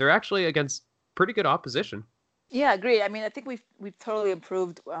this year, they're actually against pretty good opposition. Yeah, agree. I mean, I think we've totally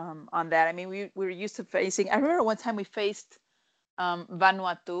improved on that. I mean, we were used to facing. I remember one time we faced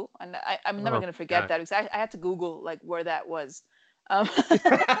Vanuatu, and I'm never Oh, gonna forget God. that because I had to Google like where that was. Hey,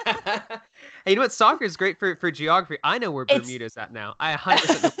 you know what? Soccer is great for geography. I know where It's Bermuda is at now. I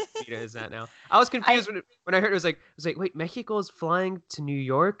 100% know where Bermuda is at now. I was I confused when I heard it was like, wait, Mexico is flying to New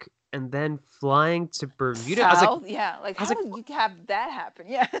York and then flying to Bermuda. South, yeah. Like, I was how like, did you have that happen?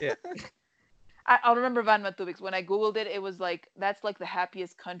 Yeah. yeah. I'll remember Vanuatu because when I googled it, it was like that's like the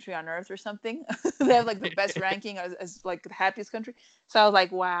happiest country on earth or something. They have like the best ranking as like the happiest country. So I was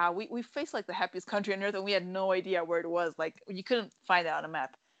like, wow, we faced like the happiest country on earth, and we had no idea where it was. Like you couldn't find it on a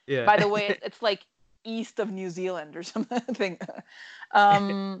map. Yeah. By the way, it's like east of New Zealand or something.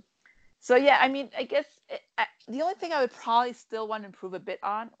 um, so yeah, I mean, I guess the only thing I would probably still want to improve a bit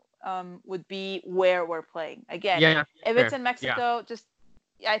on would be where we're playing. Again, Yeah, if it's fair. in Yeah. Mexico, just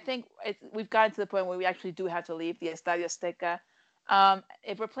I think we've gotten to the point where we actually do have to leave the Estadio Azteca.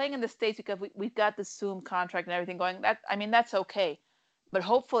 If we're playing in the States because we've got the Zoom contract and everything going, that's okay. But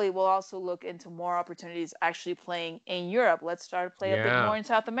hopefully we'll also look into more opportunities actually playing in Europe. Let's start to play a bit Yeah. more in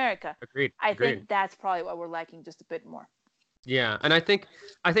South America. Agreed. I Agreed. think that's probably what we're lacking just a bit more. Yeah, and I think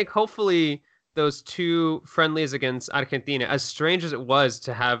hopefully those two friendlies against Argentina, as strange as it was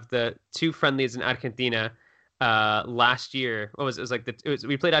to have the two friendlies in Argentina last year. What was it?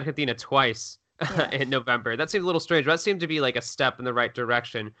 We played Argentina twice Yeah. in November. That seemed a little strange, but that seemed to be like a step in the right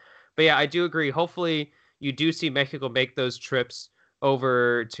direction. But yeah, I do agree. Hopefully you do see Mexico make those trips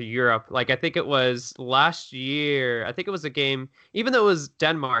over to Europe. Like I think it was last year. I think it was a game, even though it was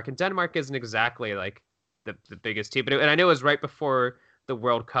Denmark, and Denmark isn't exactly like the biggest team. And I know it was right before the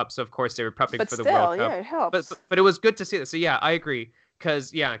World Cup, so of course they were prepping But for the World still, Cup. yeah, it helps. But it was good to see that. So yeah, I agree.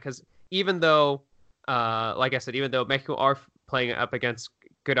 Because even though, like I said, even though Mexico are playing up against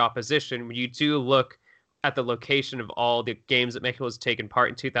good opposition, when you do look at the location of all the games that Mexico has taken part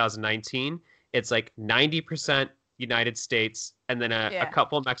in 2019, it's like 90% United States, and then a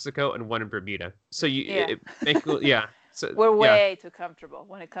couple Mexico and one in Bermuda. So Mexico, yeah. So we're way too comfortable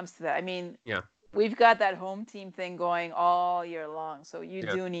when it comes to that. I mean, yeah. We've got that home team thing going all year long, so you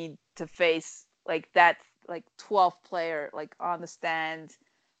do need to face like that, like 12th player, like on the stand,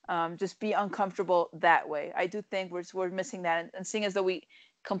 just be uncomfortable that way. I do think we're missing that, and seeing as though we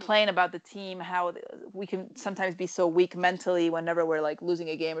complain about the team, how we can sometimes be so weak mentally whenever we're like losing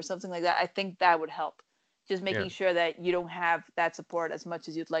a game or something like that. I think that would help, just making sure that you don't have that support as much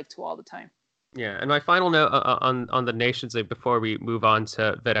as you'd like to all the time. Yeah, and my final note on the Nations League before we move on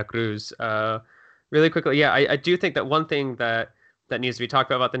to Veracruz, really quickly, yeah, I do think that one thing that needs to be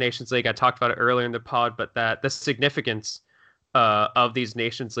talked about the Nations League, I talked about it earlier in the pod, but that the significance of these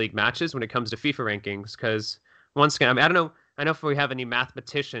Nations League matches when it comes to FIFA rankings, because once again, I mean, I know if we have any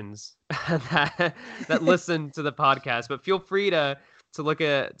mathematicians that listen to the podcast, but feel free to look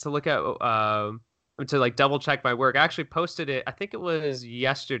at to like double check my work. I actually posted it, I think it was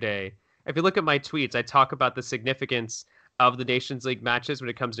yesterday. If you look at my tweets, I talk about the significance of the Nations League matches when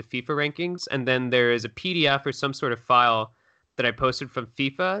it comes to FIFA rankings. And then there is a PDF or some sort of file that I posted from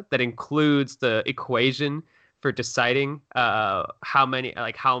FIFA that includes the equation for deciding how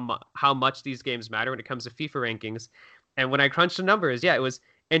much these games matter when it comes to FIFA rankings. And when I crunched the numbers, it was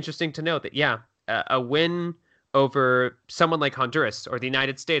interesting to note that, a win over someone like Honduras or the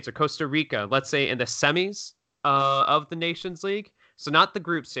United States or Costa Rica, let's say in the semis of the Nations League. So not the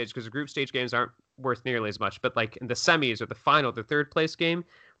group stage, because the group stage games aren't worth nearly as much, but like in the semis or the final, the third place game,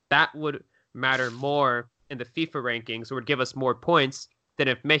 that would matter more in the FIFA rankings. It would give us more points than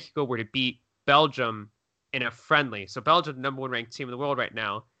if Mexico were to beat Belgium in a friendly. So Belgium, the number one ranked team in the world right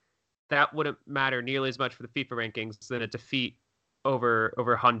now, that wouldn't matter nearly as much for the FIFA rankings than a defeat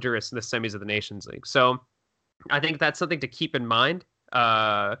over Honduras in the semis of the Nations League. So I think that's something to keep in mind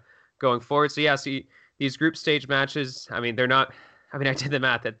going forward. So yeah, see these group stage matches. I mean, they're not. I mean, I did the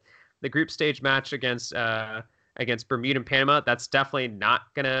math that the group stage match against Bermuda and Panama, that's definitely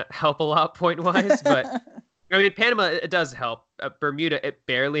not gonna help a lot point wise. But I mean, Panama it does help. Bermuda it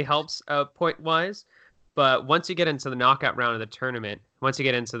barely helps point wise. But once you get into the knockout round of the tournament, once you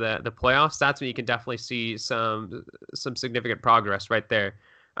get into the playoffs, that's when you can definitely see some significant progress right there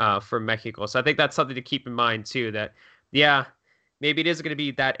for Mexico. So I think that's something to keep in mind too. That yeah, maybe it isn't going to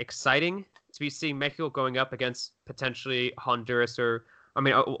be that exciting to be seeing Mexico going up against potentially Honduras or I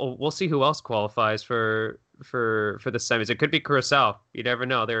mean we'll see who else qualifies for the semis. It could be Curacao. You never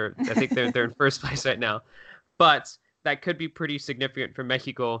know. I think they're in first place right now, but that could be pretty significant for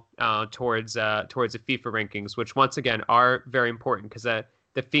Mexico towards the FIFA rankings, which once again are very important because the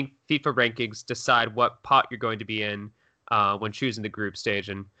FIFA rankings decide what pot you're going to be in when choosing the group stage.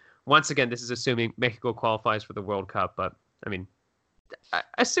 And once again, this is assuming Mexico qualifies for the World Cup. But I mean, I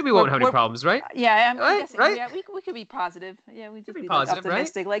assume we won't have any problems, right? Yeah, I'm guessing. Right? Yeah, we could be positive. Yeah, we just Be be like positive,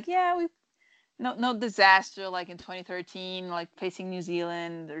 optimistic. right? Like, yeah, we no disaster like in 2013, like facing New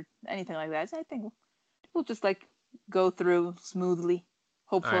Zealand or anything like that. So I think we'll just like go through smoothly,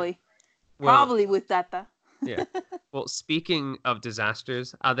 All right. hopefully. Well, Probably with data. yeah. Well, speaking of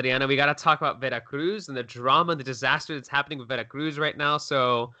disasters, Adriana, we got to talk about Veracruz and the drama and the disaster that's happening with Veracruz right now.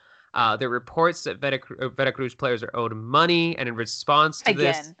 So, there are reports that Veracruz players are owed money, and in response to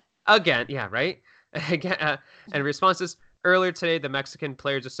this, Again. again, yeah, right? Again, and in response to this, earlier today, the Mexican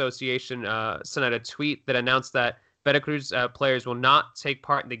Players Association sent out a tweet that announced that Veracruz players will not take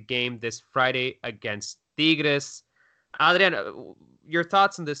part in the game this Friday against Tigres. Adriana, your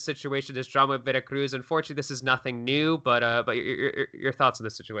thoughts on this situation, this drama with Veracruz? Unfortunately, this is nothing new, but your thoughts on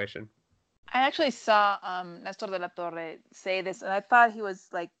this situation? I actually saw Nestor de la Torre say this, and I thought he was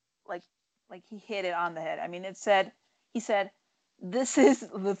like he hit it on the head. I mean, he said, "This is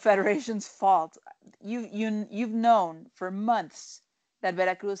the federation's fault. You've known for months that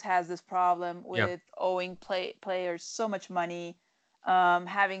Veracruz has this problem Yeah. with owing players so much money,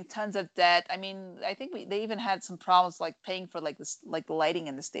 having tons of debt. I mean, I think they even had some problems like paying for like this like the lighting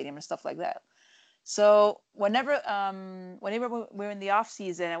in the stadium and stuff like that." So whenever we're in the off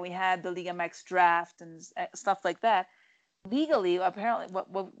season and we had the Liga MX draft and stuff like that, legally, apparently,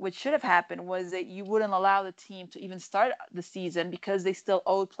 what should have happened was that you wouldn't allow the team to even start the season because they still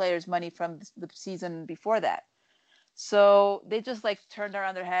owed players money from the season before that. So they just like turned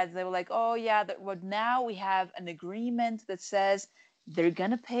around their heads. They were like, "Oh yeah, now we have an agreement that says they're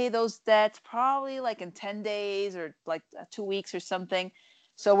gonna pay those debts probably like in 10 days or like 2 weeks or something.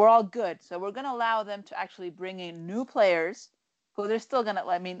 So we're all good. So we're gonna allow them to actually bring in new players who they're still gonna.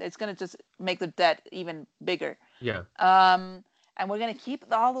 I mean, it's gonna just make the debt even bigger. Yeah. And we're gonna keep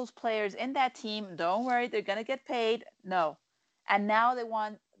all those players in that team. Don't worry, they're gonna get paid. No, and now they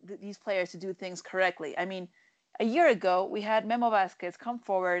want these players to do things correctly. I mean, a year ago we had Memo Vasquez come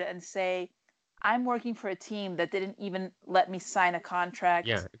forward and say, "I'm working for a team that didn't even let me sign a contract.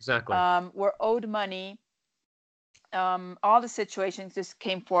 Yeah, exactly. We're owed money." All the situations just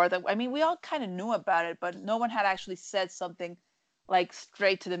came forth. I mean, we all kind of knew about it, but no one had actually said something like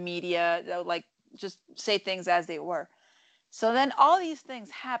straight to the media, like just say things as they were. So then all these things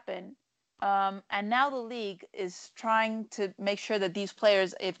happen, and now the league is trying to make sure that these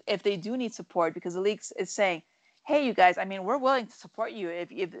players, if they do need support, because the league is saying, "Hey, you guys, I mean, we're willing to support you.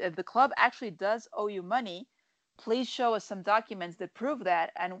 If the club actually does owe you money, please show us some documents that prove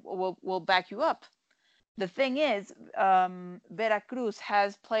that, and we'll back you up." The thing is, Veracruz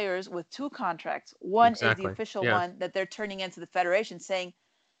has players with two contracts. One is the Exactly. official Yeah. one that they're turning into the federation, saying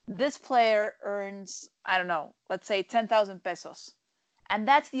this player earns, I don't know, let's say 10,000 pesos. And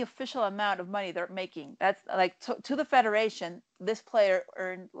that's the official amount of money they're making. That's like to the federation, this player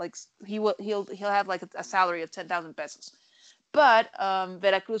earned like he'll have like a salary of 10,000 pesos. But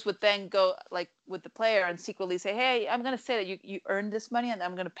Veracruz would then go like with the player and secretly say, "Hey, I'm gonna say that you earned this money and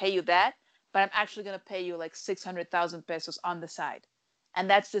I'm gonna pay you that, but I'm actually gonna pay you like 600,000 pesos on the side, and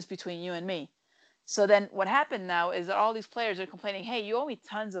that's just between you and me." So then what happened now is that all these players are complaining, "Hey, you owe me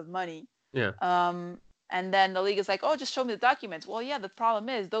tons of money." Yeah. And then the league is like, "Oh, just show me the documents." Well, yeah, the problem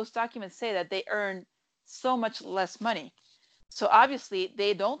is those documents say that they earn so much less money. So obviously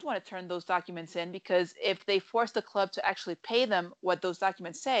they don't want to turn those documents in, because if they force the club to actually pay them what those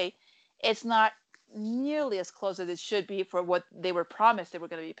documents say, it's not nearly as close as it should be for what they were promised they were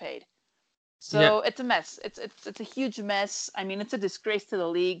going to be paid. Yeah. So it's a mess. It's a huge mess. I mean, it's a disgrace to the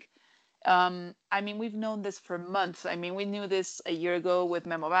league. I mean, we've known this for months. I mean, we knew this a year ago with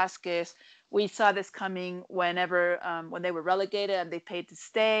Memo Vasquez. We saw this coming when they were relegated and they paid to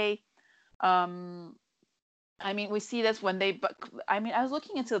stay. I mean, we see this when they. But I mean, I was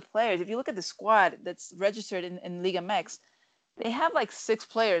looking into the players. If you look at the squad that's registered in Liga MX, they have like 6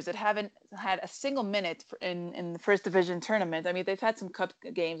 players that haven't had a single minute in the first division tournament. I mean, they've had some cup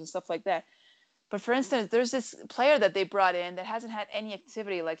games and stuff like that. But for instance, there's this player that they brought in that hasn't had any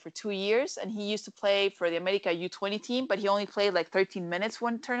activity like for 2 years, and he used to play for the America U20 team, but he only played like 13 minutes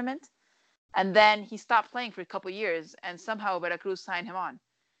one tournament, and then he stopped playing for a couple of years, and somehow Veracruz signed him on.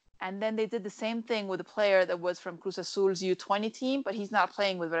 And then they did the same thing with a player that was from Cruz Azul's U20 team, but he's not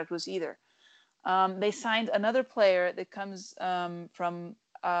playing with Veracruz either. They signed another player that comes from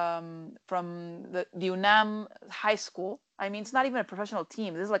the UNAM high school. I mean, it's not even a professional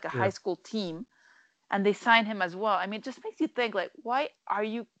team. This is like a high school team. And they signed him as well. I mean, it just makes you think, like, why are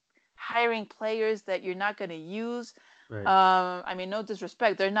you hiring players that you're not going to use? Right. I mean, no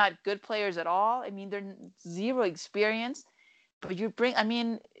disrespect. They're not good players at all. I mean, they're zero experience. But I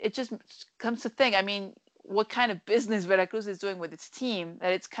mean, it just comes to think, I mean, what kind of business Veracruz is doing with its team,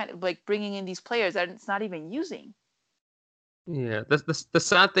 that it's kind of like bringing in these players that it's not even using. Yeah. The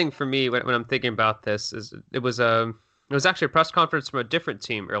sad thing for me when I'm thinking about this is it was actually a press conference from a different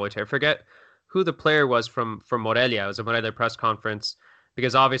team earlier today. I forget who the player was from Morelia. It was a Morelia press conference,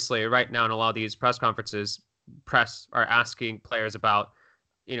 because obviously right now in a lot of these press conferences, press are asking players about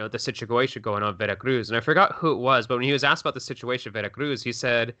the situation going on at Veracruz. And I forgot who it was, but when he was asked about the situation at Veracruz, he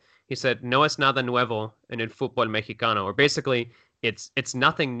said, no es nada nuevo en el fútbol mexicano, or basically it's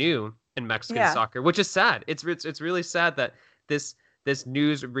nothing new in Mexican soccer, which is sad. It's really sad that this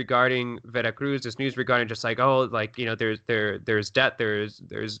news regarding Veracruz, this news regarding just like, oh, like, there's debt,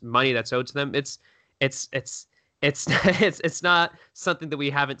 there's money that's owed to them. It's not something that we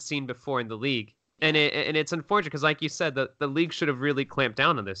haven't seen before in the league. And it's unfortunate because, like you said, the league should have really clamped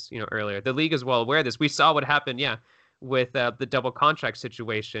down on this, earlier. The league is well aware of this. We saw what happened, with the double contract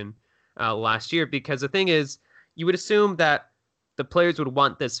situation last year. Because the thing is, you would assume that the players would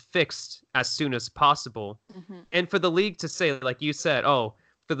want this fixed as soon as possible, and for the league to say, like you said, for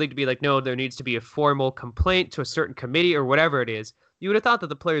the league to be like, no, there needs to be a formal complaint to a certain committee or whatever it is. You would have thought that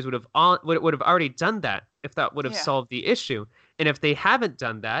the players would have already done that if that would have solved the issue. And if they haven't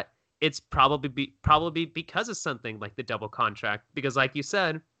done that, it's probably because of something like the double contract. Because like you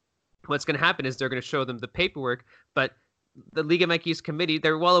said, what's going to happen is they're going to show them the paperwork, but the Liga MX committee,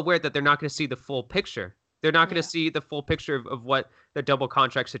 they're well aware that they're not going to see the full picture. They're not going to see the full picture of what the double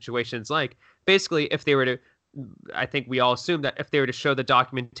contract situation is like. Basically, if they were to, I think we all assume that if they were to show the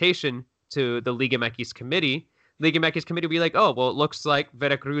documentation to the Liga MX committee would be like, oh, well, it looks like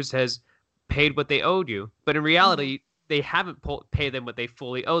Veracruz has paid what they owed you. But in reality, they haven't paid them what they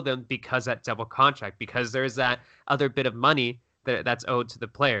fully owe them, because that double contract, because there's that other bit of money that's owed to the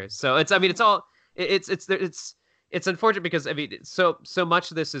players. So it's unfortunate, because I mean, so much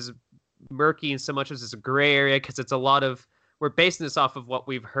of this is murky, and so much of this is a gray area, because it's a lot of, we're basing this off of what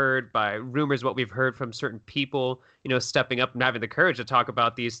we've heard by rumors, what we've heard from certain people, stepping up and having the courage to talk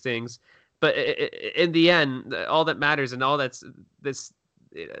about these things. But in the end, all that matters, and all that's this.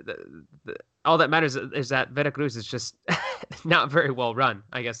 All that matters is that Veracruz is just not very well run.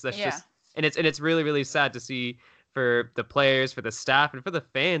 I guess that's just, and it's really, really sad to see for the players, for the staff, and for the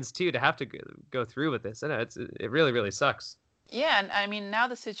fans too, to have to go through with this. It really, really sucks. Yeah, and I mean, now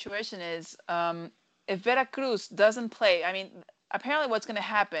the situation is, if Veracruz doesn't play, I mean, apparently what's going to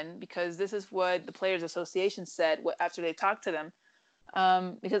happen, because this is what the Players Association said after they talked to them,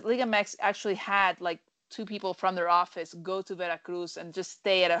 because Liga MX actually had like 2 people from their office go to Veracruz and just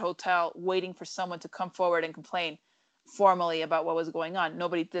stay at a hotel waiting for someone to come forward and complain formally about what was going on.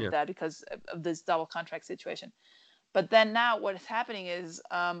 Nobody did that because of this double contract situation. But then now what is happening is,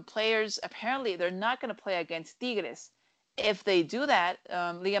 players, apparently they're not going to play against Tigres. If they do that,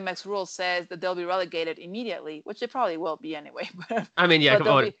 Liga MX rule says that they'll be relegated immediately, which they probably will be anyway. I mean, come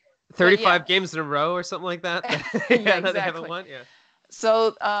on, 35 games in a row or something like that. Exactly. They haven't won.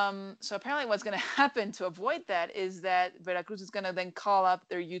 So apparently what's going to happen to avoid that is that Veracruz is going to then call up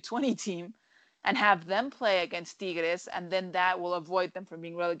their U20 team and have them play against Tigres, and then that will avoid them from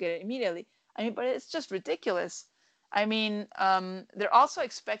being relegated immediately. I mean, but it's just ridiculous. I mean, they're also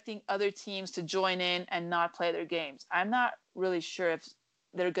expecting other teams to join in and not play their games. I'm not really sure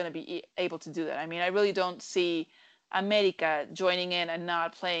they're going to be able to do that. I mean, I really don't see America joining in and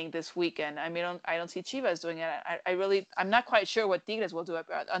not playing this weekend. I mean, I don't see Chivas doing it. I'm not quite sure what Tigres will do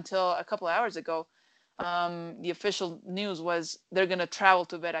until a couple of hours ago. The official news was they're going to travel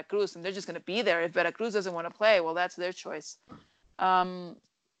to Veracruz and they're just going to be there. If Veracruz doesn't want to play, well, that's their choice.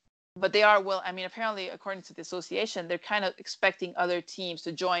 But they are I mean, apparently, according to the association, they're kind of expecting other teams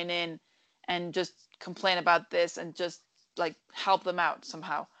to join in and just complain about this and just like help them out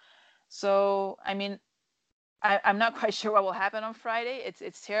somehow. So, I mean, I'm not quite sure what will happen on Friday.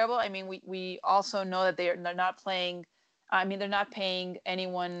 It's terrible. I mean, we also know that they're not playing. I mean, they're not paying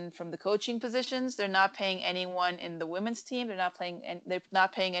anyone from the coaching positions. They're not paying anyone in the women's team. They're not paying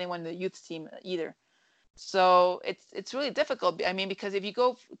anyone in the youth team either. So it's really difficult. I mean, because if you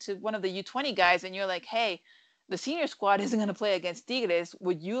go to one of the U20 guys and you're like, hey, the senior squad isn't going to play against Tigres,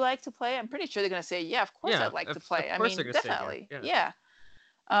 would you like to play? I'm pretty sure they're going to say, yeah, of course I'd like to play. I mean, definitely. Yeah.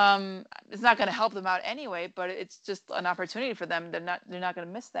 It's not going to help them out anyway, but it's just an opportunity for them. They're not going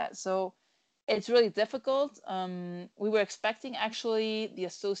to miss that. So it's really difficult. We were expecting actually the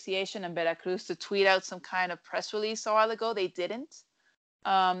association and Veracruz to tweet out some kind of press release a while ago. They didn't.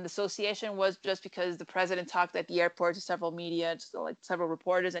 The association was just because the president talked at the airport to several media, like several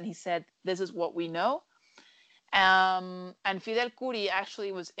reporters, and he said, this is what we know. And Fidel Curi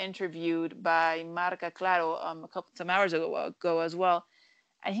actually was interviewed by Marca Claro some hours ago as well.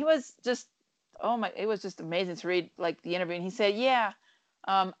 And he was just, it was just amazing to read like the interview. And he said, yeah,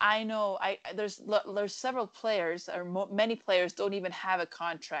 I know there's several players or many players don't even have a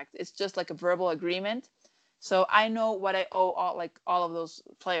contract. It's just like a verbal agreement. So I know what I owe all of those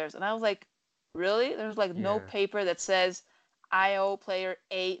players. And I was like, really? There's like no paper that says I owe player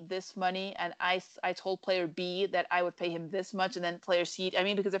A this money and I told player B that I would pay him this much and then player C. I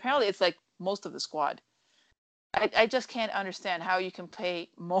mean, because apparently it's like most of the squad. I just can't understand how you can pay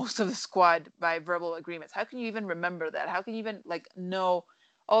most of the squad by verbal agreements. How can you even remember that? How can you even like know,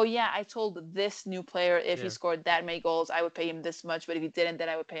 oh yeah, I told this new player if he scored that many goals, I would pay him this much, but if he didn't, then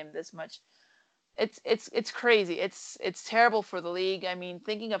I would pay him this much. It's crazy. It's terrible for the league. I mean,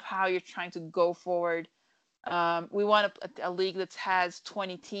 thinking of how you're trying to go forward. We want a league that has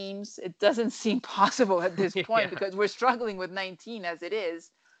 20 teams. It doesn't seem possible at this point because we're struggling with 19 as it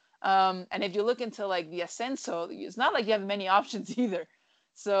is. And if you look into like the Ascenso, it's not like you have many options either.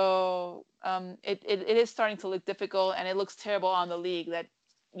 So it is starting to look difficult, and it looks terrible on the league that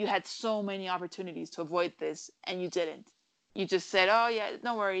you had so many opportunities to avoid this and you didn't. You just said, oh yeah,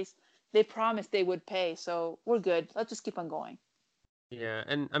 no worries. They promised they would pay, so we're good. Let's just keep on going. Yeah,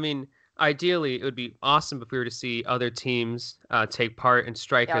 and I mean, ideally, it would be awesome if we were to see other teams take part and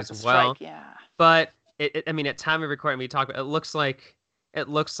strike as well. But I mean, at time of recording, we talk about it looks like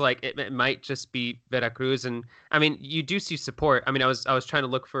it might just be Veracruz, and I mean, you do see support. I mean, I was trying to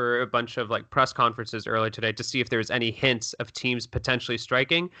look for a bunch of like press conferences earlier today to see if there was any hints of teams potentially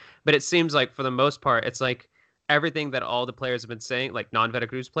striking, but it seems like for the most part, it's like everything that all the players have been saying, like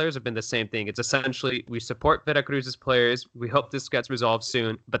non-Veracruz players, have been the same thing. It's essentially we support Veracruz's players. We hope this gets resolved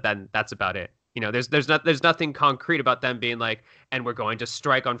soon, but then that's about it. You know, there's nothing concrete about them being like, and we're going to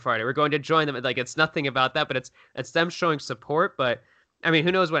strike on Friday. We're going to join them. Like it's nothing about that, but it's them showing support. But I mean,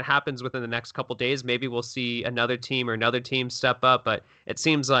 who knows what happens within the next couple days? Maybe we'll see another team step up. But it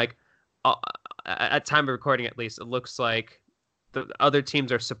seems like at time of recording, at least, it looks like the other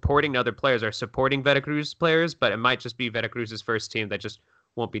teams are supporting, other players are supporting Veracruz players, but it might just be Veracruz's first team that just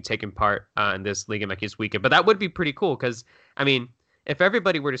won't be taking part in this Liga MX weekend. But that would be pretty cool because, I mean, if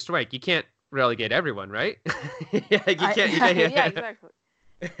everybody were to strike, you can't relegate everyone, right? Yeah, exactly. I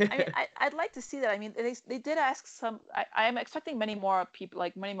mean, I'd like to see that. I mean, they did ask some. I'm expecting many more people,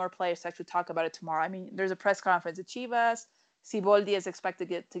 like many more players, to actually talk about it tomorrow. I mean, there's a press conference at Chivas. Siboldi is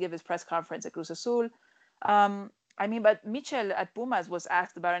expected to give his press conference at Cruz Azul. I mean, but Michel at Pumas was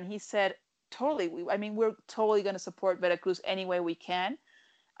asked about it, and he said, totally. We're totally going to support Veracruz any way we can.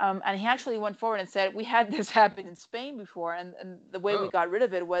 And he actually went forward and said, we had this happen in Spain before, and the way we got rid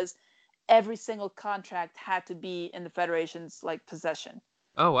of it was every single contract had to be in the federation's like possession.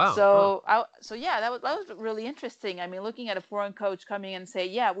 Oh wow! So yeah, that was really interesting. I mean, looking at a foreign coach coming and say,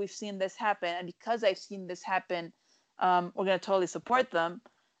 yeah, we've seen this happen, and because I've seen this happen, we're going to totally support them.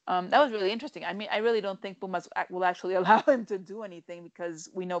 That was really interesting. I mean, I really don't think Pumas will actually allow him to do anything because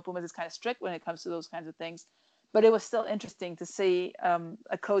we know Pumas is kind of strict when it comes to those kinds of things. But it was still interesting to see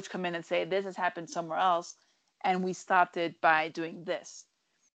a coach come in and say, this has happened somewhere else, and we stopped it by doing this.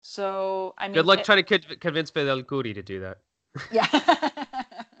 So, I mean... Good luck trying to convince Fidel Curi to do that. Yeah.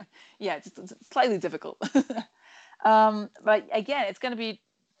 Yeah, it's slightly difficult. But again, it's going to be...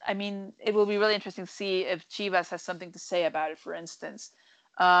 I mean, it will be really interesting to see if Chivas has something to say about it, for instance.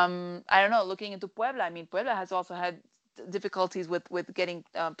 I don't know. Looking into Puebla, I mean, Puebla has also had difficulties with getting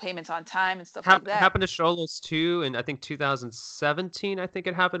payments on time and stuff like that. Happened to Xolos too, and I think 2017. I think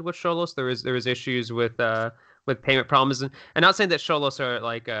it happened with Xolos. There was issues with payment problems, and not saying that Xolos are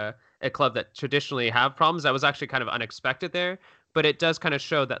like a club that traditionally have problems. That was actually kind of unexpected there, but it does kind of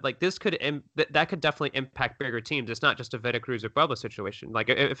show that like this could that could definitely impact bigger teams. It's not just a Veracruz or Puebla situation. Like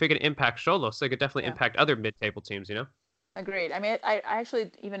if it could impact Xolos, it could definitely Yeah, impact other mid-table teams. agreed. I mean, I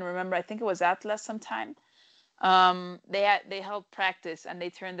actually even remember. I think it was Atlas sometime. They held practice and they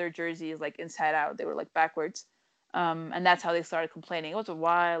turned their jerseys like inside out. They were like backwards. And that's how they started complaining. It was a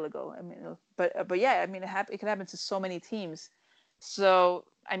while ago. I mean, but yeah, I mean, it could happen to so many teams. So,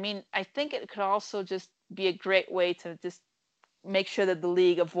 I mean, I think it could also just be a great way to just make sure that the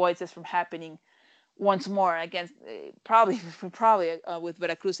league avoids this from happening once more against probably with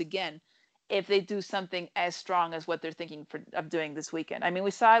Veracruz again, if they do something as strong as what they're thinking of doing this weekend. I mean, we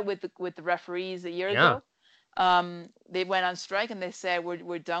saw it with the referees a year Yeah. ago. They went on strike and they said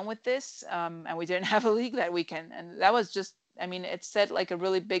we're done with this, and we didn't have a league that weekend, and that was just, I mean, it set like a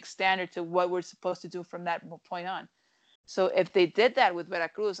really big standard to what we're supposed to do from that point on. So if they did that with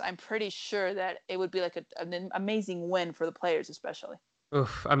Veracruz, I'm pretty sure that it would be like an amazing win for the players, especially.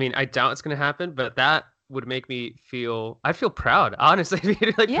 Oof, I mean, I doubt it's gonna happen, but that would make me feel. I feel proud, honestly. I'd be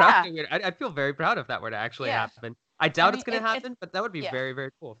really proud. Yeah, I'd feel very proud if that were to actually yeah. happen. I I doubt it's mean, gonna it happen, but that would be yeah. very,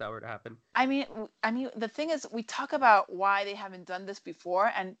 very cool if that were to happen. I mean, the thing is, we talk about why they haven't done this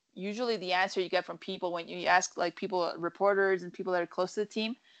before, and usually the answer you get from people when you ask like people, reporters, and people that are close to the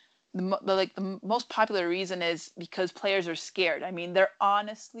team, the most popular reason is because players are scared. I mean, they're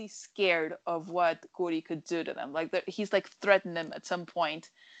honestly scared of what Guri could do to them. Like he's like threatened them at some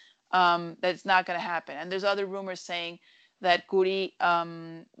point, that it's not going to happen. And there's other rumors saying that Guri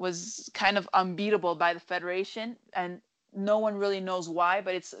was kind of unbeatable by the federation, and no one really knows why.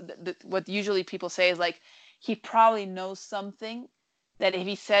 But it's what usually people say is like he probably knows something that if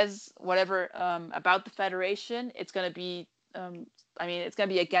he says whatever about the federation, it's going to be. I mean, it's going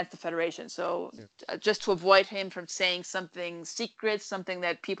to be against the federation. So Yeah. just to avoid him from saying something secret, something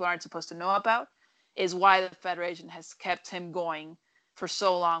that people aren't supposed to know about, is why the federation has kept him going for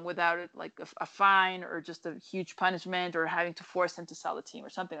so long without it, like a fine or just a huge punishment or having to force him to sell the team or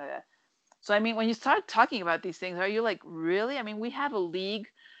something like that. So I mean, when you start talking about these things, are you like, really? I mean, we have a league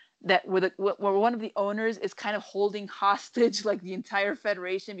that where one of the owners is kind of holding hostage like the entire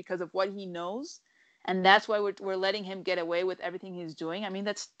federation because of what he knows, and that's why we're letting him get away with everything he's doing. I mean,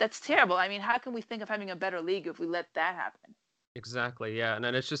 that's terrible. I mean, how can we think of having a better league if we let that happen? Exactly, yeah, and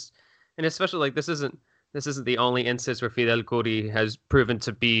then it's just, and especially like this isn't the only instance where Fidel Curi has proven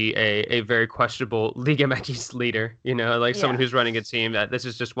to be a very questionable Liga MX leader. Like someone Yeah. who's running a team. That this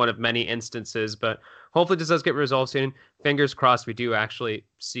is just one of many instances, but hopefully this does get resolved soon. Fingers crossed, we do actually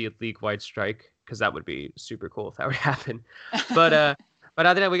see a league-wide strike because that would be super cool if that would happen. But but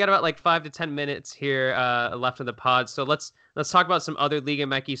other than that, we got about like 5 to 10 minutes here left in the pod, so let's talk about some other Liga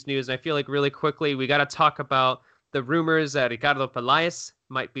MX news. And I feel like really quickly we got to talk about the rumors that Ricardo Pelaez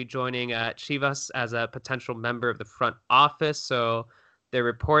might be joining Chivas as a potential member of the front office. So there are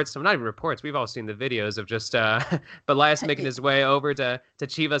reports, not even reports, we've all seen the videos of just Pelaez making his way over to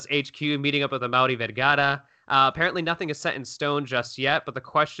Chivas HQ, meeting up with Amaury Vergara. Apparently nothing is set in stone just yet, but the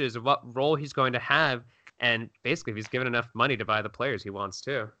question is what role he's going to have, and basically if he's given enough money to buy the players he wants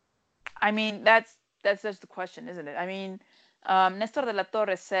to. I mean, that's just the question, isn't it? I mean, Nestor de la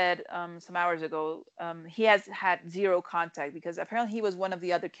Torre said some hours ago he has had zero contact because apparently he was one of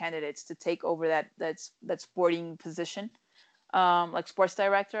the other candidates to take over that sporting position, like sports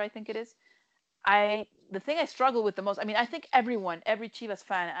director, I think it is. The thing I struggle with the most, I mean, I think every Chivas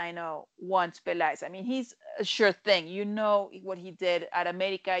fan I know wants Pelaez. I mean, he's a sure thing. You know what he did at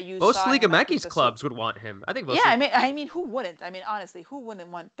America. You Most saw Liga him at MX Cruz Azul. clubs would want him. I think Yeah, most I mean, who wouldn't? I mean, honestly, who wouldn't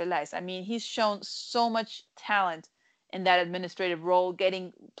want Pelaez? I mean, he's shown so much talent in that administrative role,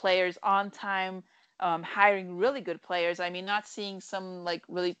 getting players on time, hiring really good players. I mean, not seeing some like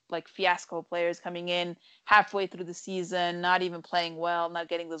really like fiasco players coming in halfway through the season, not even playing well, not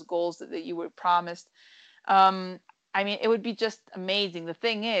getting those goals that you were promised. Um, I mean, it would be just amazing. The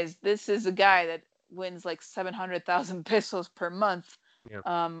thing is, this is a guy that wins like 700,000 pesos per month, yeah.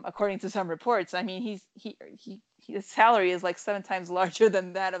 according to some reports. I mean, his salary is like 7 times larger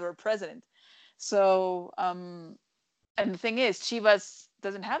than that of our president. So, and the thing is, Chivas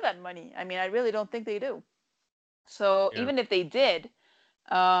doesn't have that money. I mean, I really don't think they do. So Yeah. even if they did,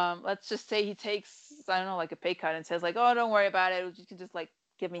 let's just say he takes, I don't know, like a pay cut and says like, oh, don't worry about it. You can just like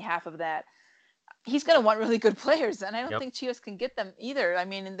give me half of that. He's going to want really good players, and I don't Yep. think Chivas can get them either. I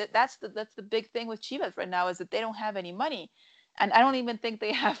mean, and that's the big thing with Chivas right now is that they don't have any money. And I don't even think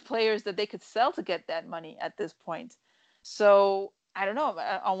they have players that they could sell to get that money at this point. So I don't know.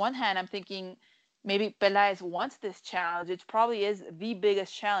 On one hand, I'm thinking maybe Pelaez wants this challenge. It probably is the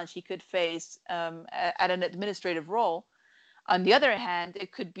biggest challenge he could face at an administrative role. On the other hand,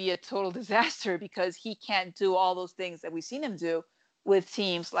 it could be a total disaster because he can't do all those things that we've seen him do with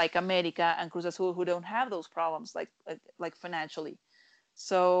teams like America and Cruz Azul who don't have those problems like financially.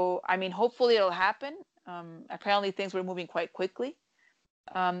 So, I mean, hopefully it'll happen. Apparently things were moving quite quickly.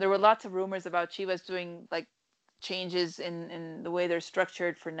 There were lots of rumors about Chivas doing like changes in the way they're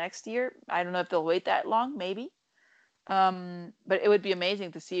structured for next year. I don't know if they'll wait that long, maybe. But it would be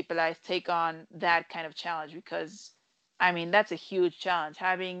amazing to see Pelaez take on that kind of challenge because, I mean, that's a huge challenge.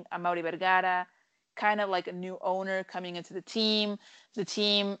 Having Amaury Vergara, kind of like a new owner coming into the team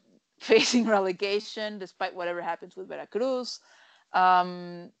facing relegation despite whatever happens with Veracruz.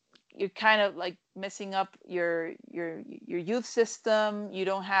 You're kind of like messing up your youth system. You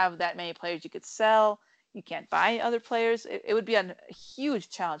don't have that many players you could sell. You can't buy other players. It would be a huge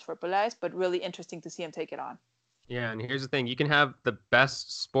challenge for Pelaez, but really interesting to see him take it on. Yeah, and here's the thing. You can have the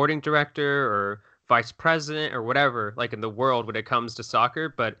best sporting director or vice president or whatever, like in the world when it comes to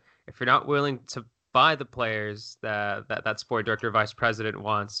soccer, but if you're not willing to buy the players that sporting director or vice president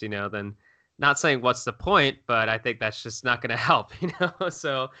wants, then not saying what's the point, but I think that's just not going to help,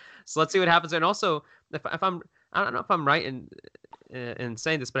 So let's see what happens. And also, if I'm, I don't know if I'm right in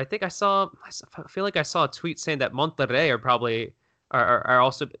saying this, but I feel like I saw a tweet saying that Monterrey are probably are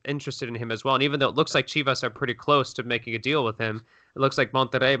also interested in him as well. And even though it looks like Chivas are pretty close to making a deal with him, it looks like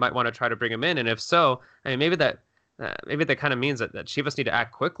Monterrey might want to try to bring him in. And if so, I mean, maybe that kind of means that Chivas need to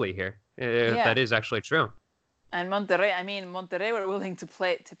act quickly here, if that is actually true. And Monterrey were willing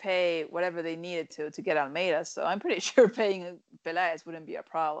to pay whatever they needed to get Almeida. So I'm pretty sure paying Pelaez wouldn't be a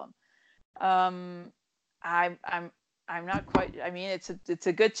problem. I'm not quite. I mean, it's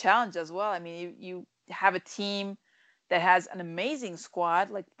a good challenge as well. I mean, you have a team that has an amazing squad,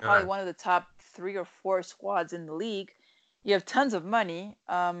 like probably one of the top 3 or 4 squads in the league. You have tons of money,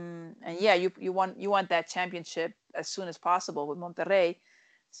 and yeah, you want that championship as soon as possible with Monterrey.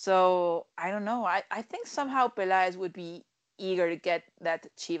 So I don't know. I think somehow Pelaez would be eager to get that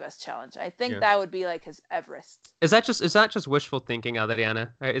Chivas challenge. I think that would be like his Everest. Is that just wishful thinking,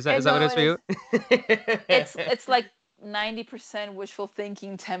 Adriana? Is that what it is for you? It's like 90% wishful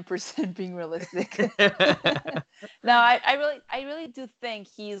thinking, 10% being realistic. No, I really do think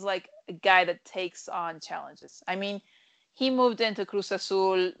he's like a guy that takes on challenges. I mean, he moved into Cruz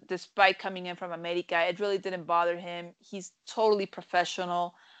Azul despite coming in from America. It really didn't bother him. He's totally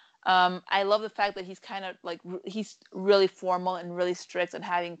professional. I love the fact that he's kind of like he's really formal and really strict on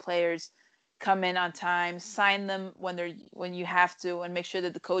having players come in on time, sign them when you have to, and make sure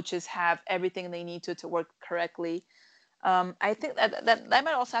that the coaches have everything they need to work correctly. I think that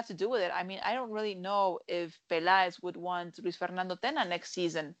might also have to do with it. I mean, I don't really know if Pelaez would want Luis Fernando Tena next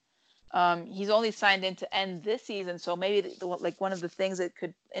season. He's only signed in to end this season, so maybe like one of the things that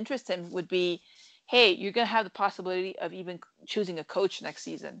could interest him would be, hey, you're gonna have the possibility of even choosing a coach next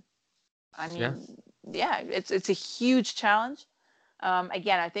season. I mean, yeah, it's a huge challenge.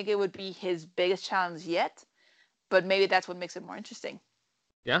 Again, I think it would be his biggest challenge yet, but maybe that's what makes it more interesting.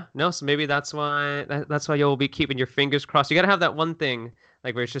 Yeah, no, so maybe that's why you'll be keeping your fingers crossed. You gotta have that one thing,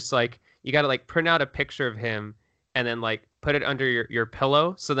 like where it's just like you gotta like print out a picture of him and then like put it under your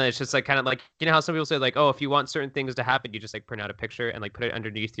pillow. So then it's just like kind of like, how some people say like, oh, if you want certain things to happen, you just like print out a picture and like put it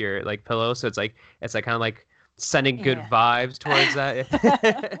underneath your like pillow. So it's like kind of like sending good vibes towards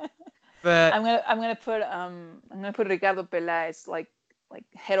that. But I'm gonna put Ricardo Pelaez like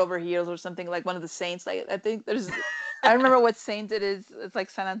head over heels or something, like one of the saints. Like I think I don't remember what saint it is. It's like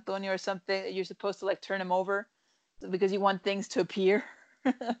San Antonio or something. You're supposed to like turn him over because you want things to appear.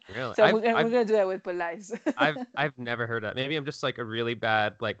 Really? So we're gonna do that with Pelaez. I've never heard that. Maybe I'm just like a really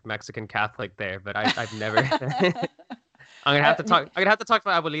bad like Mexican Catholic there, but I've never. I'm gonna have to talk. I'm gonna have to talk to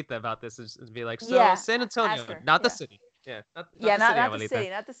my abuelita about this and be like, so San Antonio, not the city. Yeah, not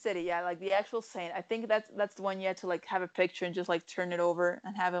the city. Yeah, like the actual saint. I think that's the one you had to like have a picture and just like turn it over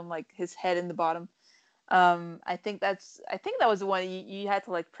and have him like his head in the bottom. I think that was the one you had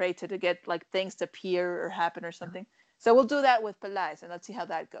to like pray to get like things to appear or happen or something. So we'll do that with Pelaez and let's see how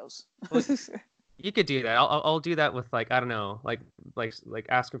that goes. Well, you could do that. I'll do that with like, I don't know, like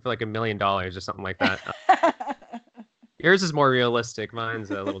asking for like $1 million or something like that. Yours is more realistic. Mine's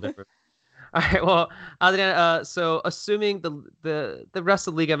a little different. All right. Well, Adriana, so assuming the rest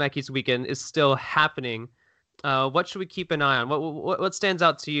of Liga MX weekend is still happening, what should we keep an eye on? What stands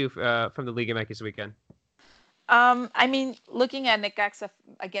out to you from the Liga MX weekend? I mean, looking at Necaxa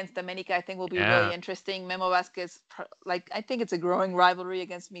against America, I think will be really Yeah. interesting. Memo Vasquez, I think it's a growing rivalry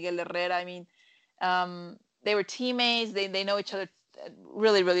against Miguel Herrera. I mean, they were teammates. They know each other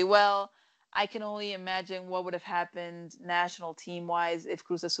really, really well. I can only imagine what would have happened national team wise if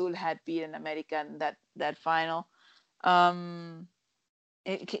Cruz Azul had beaten America in that final. Um,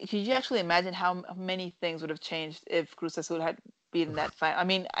 could you actually imagine how many things would have changed if Cruz Azul had beaten that final? I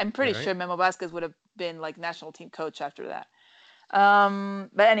mean, I'm pretty Right. sure Memo Vasquez would have been like national team coach after that.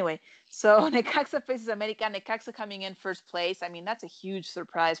 But anyway, so Necaxa faces America. Necaxa coming in first place. I mean, that's a huge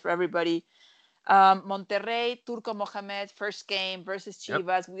surprise for everybody. Monterrey, Turco Mohamed, first game versus Yep.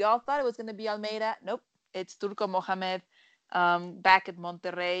 Chivas. We all thought it was going to be Almeida. Nope, it's Turco Mohamed back at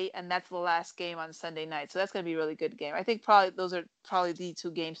Monterrey, and that's the last game on Sunday night. So that's going to be a really good game. I think probably those are probably the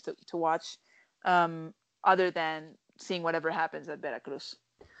two games to watch, other than seeing whatever happens at Veracruz.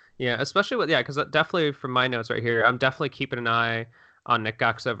 Yeah, especially because definitely from my notes right here, I'm definitely keeping an eye on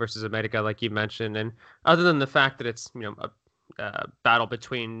Necaxa versus America, like you mentioned. And other than the fact that it's, a battle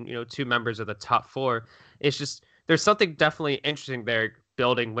between, two members of the top four, it's just, there's something definitely interesting there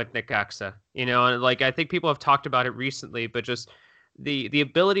building with Necaxa, and like, I think people have talked about it recently, but just the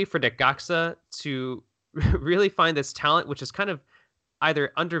ability for Necaxa to really find this talent, which is kind of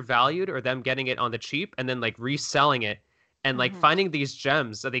either undervalued or them getting it on the cheap and then like reselling it and like Mm-hmm. finding these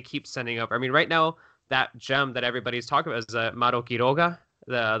gems that they keep sending over. I mean, right now that gem that everybody's talking about is Maro Quiroga,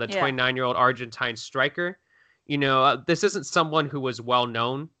 the Yeah. 29-year-old Argentine striker. This isn't someone who was well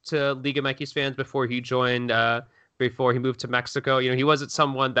known to Liga MX fans before he moved to Mexico. He wasn't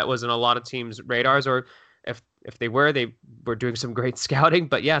someone that was in a lot of teams' radars, or if they were doing some great scouting.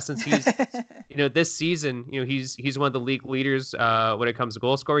 But yeah, since he's this season, he's one of the league leaders when it comes to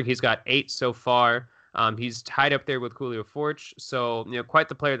goal scoring. He's got 8 so far. He's tied up there with Julio Forch, so quite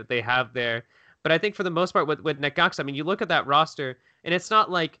the player that they have there. But I think for the most part with Necaxa, I mean, you look at that roster, and it's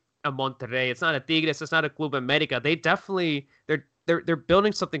not like a Monterrey, it's not a Tigres, it's not a Club America. They definitely they're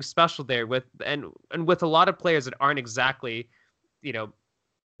building something special there with and with a lot of players that aren't exactly, you know,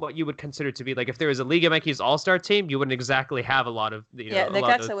 what you would consider to be like if there was a Liga MX All-Star team, you wouldn't exactly have a lot of Yeah, a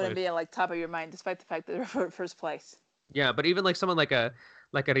lot of those Necaxa wouldn't players. be like top of your mind, despite the fact that they're first place. Yeah, but even like someone like a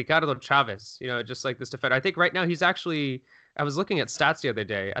Ricardo Chavez, just like this defender. I think right now he's actually. I was looking at stats the other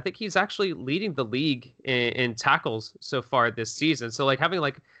day. I think he's actually leading the league in tackles so far this season. So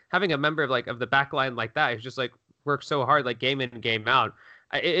having a member of the back line like that who's just like works so hard like game in and game out.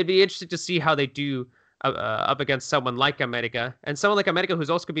 It'd be interesting to see how they do up against someone like America and someone like America who's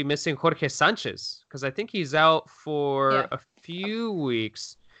also going to be missing Jorge Sanchez because I think he's out for Yeah. a few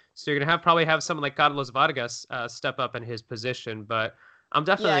weeks. So you're gonna probably have someone like Carlos Vargas step up in his position. But I'm Yeah.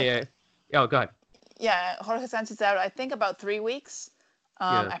 definitely oh, go ahead. Yeah, Jorge Sanchez out, I think, about 3 weeks.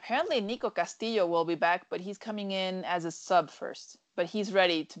 Yeah, Apparently, Nico Castillo will be back, but he's coming in as a sub first. But he's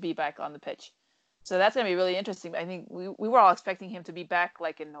ready to be back on the pitch. So that's going to be really interesting. I think we were all expecting him to be back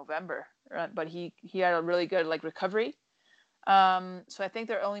like in November, right? But he had a really good like recovery. So I think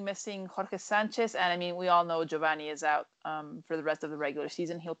they're only missing Jorge Sanchez, and I mean we all know Giovanni is out for the rest of the regular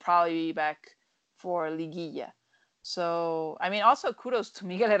season. He'll probably be back for Liguilla. So I mean, also kudos to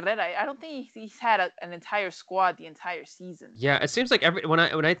Miguel Herrera. I don't think he's had an entire squad the entire season. yeah. It seems like when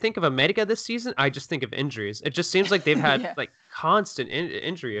I think of America this season, I just think of injuries. It just seems like they've had Yeah, like constant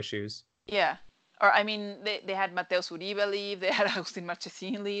injury issues. yeah. Or I mean, they had Mateus Uribe leave, they had Agustin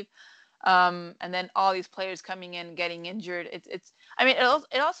Marchesín leave, and then all these players coming in getting injured. It's. I mean,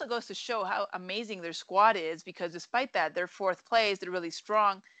 it also goes to show how amazing their squad is because despite that, they're fourth place, they're really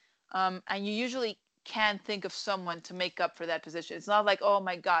strong, and you usually can think of someone to make up for that position. It's not like, oh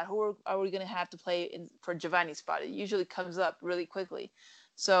my God, who are we going to have to play for Giovanni's spot? It usually comes up really quickly.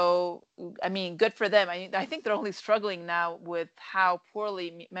 So, I mean, good for them. I think they're only struggling now with how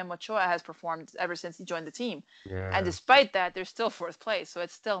poorly Memo Ochoa has performed ever since he joined the team. And Yeah. despite that, they're still fourth place. So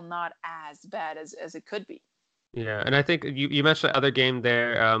it's still not as bad as it could be. Yeah, and I think you mentioned the other game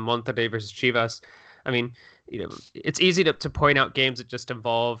there, Monterrey versus Chivas. I mean, it's easy to point out games that just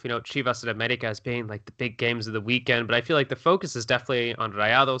involve, Chivas and America as being like the big games of the weekend, but I feel like the focus is definitely on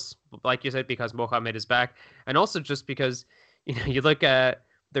Rayados, like you said, because Mohamed is back, and also just because, you look at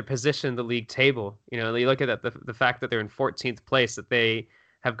their position in the league table, you look at the fact that they're in 14th place, that they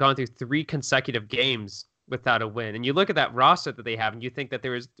have gone through 3 consecutive games without a win. And you look at that roster that they have, and you think that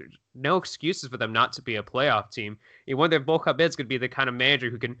there's no excuses for them not to be a playoff team. You wonder if Mohamed's going to be the kind of manager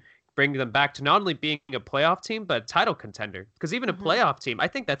who can bring them back to not only being a playoff team, but a title contender. Because even a Mm-hmm. playoff team, I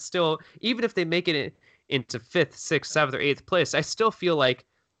think that's still, even if they make it into 5th, 6th, 7th, or 8th place, I still feel like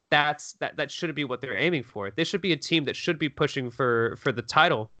that shouldn't be what they're aiming for. They should be a team that should be pushing for the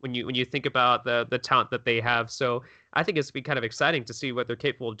title when you think about the talent that they have. So I think it's be kind of exciting to see what they're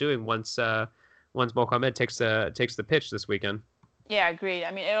capable of doing once Mohamed takes the pitch this weekend. Yeah, agreed.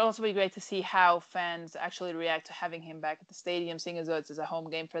 I mean, it'll also be great to see how fans actually react to having him back at the stadium, seeing as though it's a home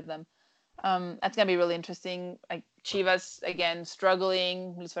game for them. That's gonna be really interesting. Like Chivas again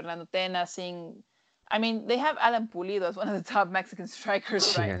struggling, Luis Fernando Tena seeing. I mean, they have Alan Pulido as one of the top Mexican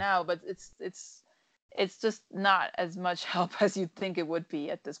strikers right now, but it's just not as much help as you'd think it would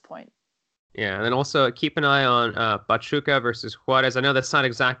be at this point. Yeah, and then also keep an eye on Pachuca versus Juarez. I know that's not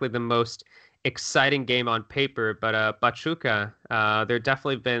exactly the most exciting game on paper, but Pachuca, they're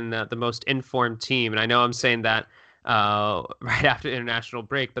definitely been the most informed team, and I know I'm saying that right after international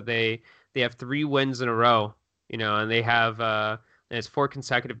break, but they have 3 wins in a row, and they have it's 4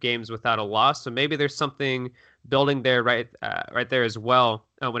 consecutive games without a loss. So maybe there's something building there right there as well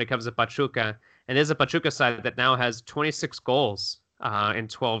when it comes to Pachuca. And there's a Pachuca side that now has 26 goals in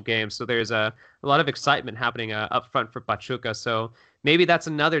 12 games. So there's a lot of excitement happening up front for Pachuca. So maybe that's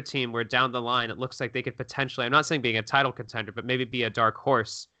another team where down the line it looks like they could potentially, I'm not saying being a title contender, but maybe be a dark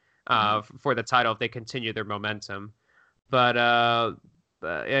horse for the title if they continue their momentum. But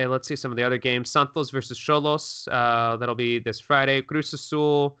yeah, let's see some of the other games. Santos versus Xolos. That'll be this Friday. Cruz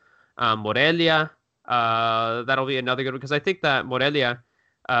Azul, Morelia. That'll be another good one because I think that Morelia,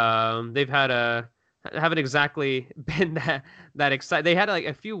 they've haven't exactly been that excited. They had like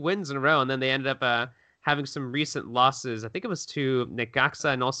a few wins in a row, and then they ended up having some recent losses. I think it was to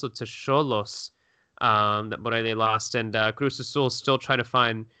Necaxa and also to Xolos that Morelia lost. And Cruz Azul still trying to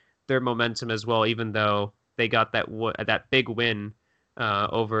find their momentum as well, even though they got that big win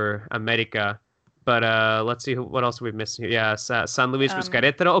over America. But let's see what else we've missed here. Yeah, San Luis versus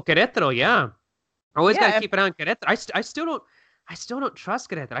Querétaro. Oh, Querétaro, yeah. Always got to keep it on Querétaro. I still don't trust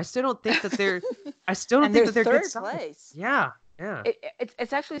Querétaro. I still don't think that they're. I still don't think that they're third good place. Yeah.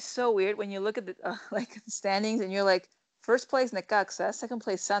 It's actually so weird when you look at the like standings and you're like, first place Necaxa, second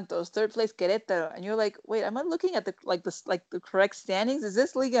place Santos, third place Querétaro, and you're like, wait, am I looking at the correct standings? Is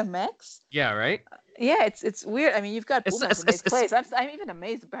this Liga MX? Yeah, right. Yeah, it's weird. I mean, you've got Pumas in eighth place. I'm even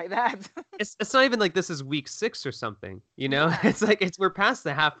amazed by that. It's not even like this is week 6 or something. Yeah. It's like we're past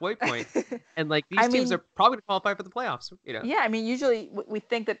the halfway point, and like these teams are probably going to qualify for the playoffs. Yeah, I mean, usually we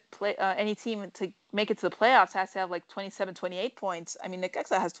think that any team to make it to the playoffs has to have like 27, 28 points. I mean,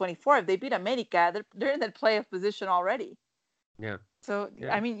 Necaxa has 24. If they beat America, they're in that playoff position already. Yeah. So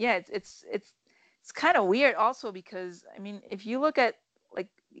yeah. I mean, yeah, it's kind of weird also because I mean, if you look at like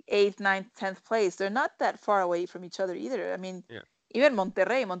 8th, 9th, 10th place, they're not that far away from each other either. I mean, even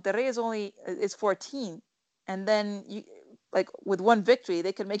Monterrey is 14, and then you like with one victory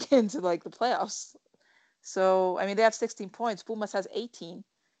they can make it into like the playoffs. So I mean, they have 16 points. Pumas has 18,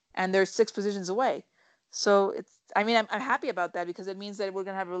 and they're 6 positions away. So I'm happy about that because it means that we're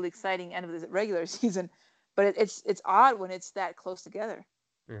gonna have a really exciting end of the regular season. But it's odd when it's that close together.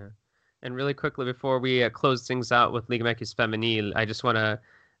 Yeah. And really quickly before we close things out with Liga MX Femenil, I just want to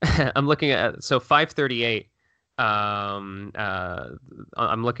I'm looking at 538. I'm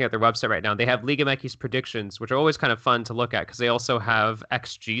looking at their website right now. They have Liga MX predictions, which are always kind of fun to look at because they also have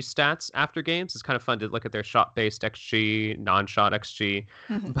XG stats after games. It's kind of fun to look at their shot-based XG, non-shot XG.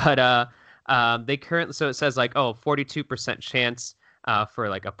 But they currently, so it says like 42% chance for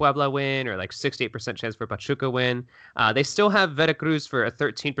like a Puebla win or like 68% chance for Pachuca win. They still have Veracruz for a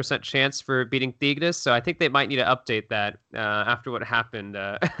 13% chance for beating Tigres, so I think they might need to update that after what happened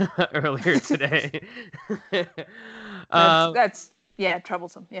earlier today. That's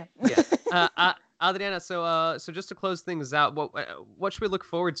troublesome. Yeah. Adriana, so just to close things out, what should we look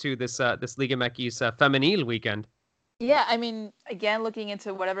forward to this Liga MX Femenil weekend? Yeah, I mean, again, looking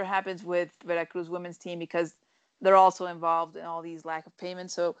into whatever happens with Veracruz women's team because they're also involved in all these lack of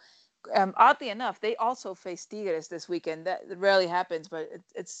payments. So oddly enough, they also face Tigres this weekend. That rarely happens, but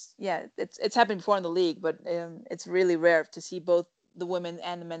it's happened before in the league, but it's really rare to see both the women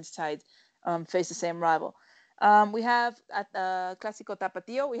and the men's side face the same rival. We have at Clásico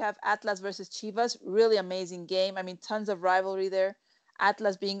Tapatío, we have Atlas versus Chivas. Really amazing game. I mean, tons of rivalry there.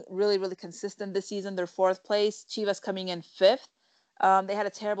 Atlas being really, really consistent this season. They're 4th place. Chivas coming in 5th. They had a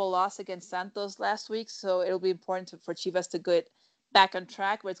terrible loss against Santos last week, so it'll be important for Chivas to get back on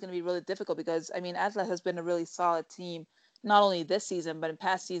track, but it's going to be really difficult because, I mean, Atlas has been a really solid team, not only this season, but in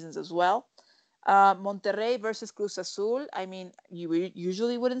past seasons as well. Monterrey versus Cruz Azul. I mean, you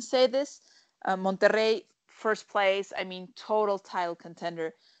usually wouldn't say this. Monterrey, 1st place, I mean, total title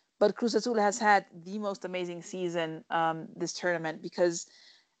contender. But Cruz Azul has had the most amazing season this tournament because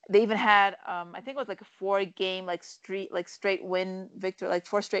they even had I think it was like a 4-game straight win victory, like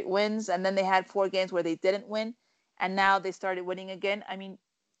 4 straight wins, and then they had 4 games where they didn't win, and now they started winning again. I mean,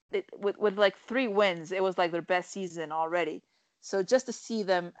 with like 3 wins, it was like their best season already. So just to see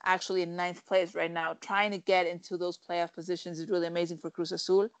them actually in 9th place right now, trying to get into those playoff positions, is really amazing for Cruz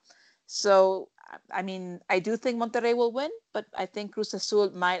Azul. So I mean, I do think Monterrey will win, but I think Cruz Azul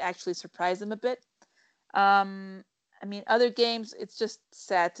might actually surprise them a bit. I mean, other games, it's just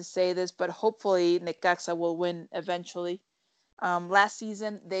sad to say this, but hopefully Necaxa will win eventually. Last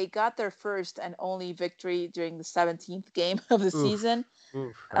season, they got their first and only victory during the 17th game of the Oof, season.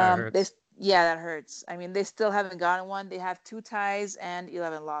 that hurts. Yeah, that hurts. I mean, they still haven't gotten one. They have 2 ties and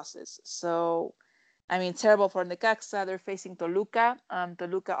 11 losses. So, I mean, terrible for Necaxa. They're facing Toluca.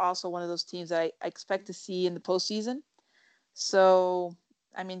 Toluca also one of those teams that I expect to see in the postseason. So,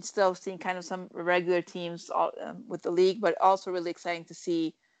 I mean, still seeing kind of some regular teams with the league, but also really exciting to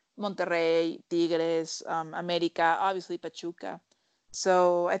see Monterrey, Tigres, America, obviously Pachuca.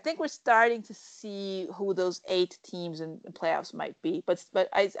 So I think we're starting to see who those 8 teams in the playoffs might be. But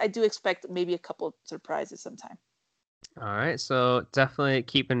I do expect maybe a couple surprises sometime. All right, so definitely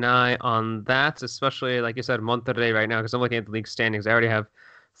keep an eye on that, especially like you said, Monterrey right now, because I'm looking at the league standings. I already have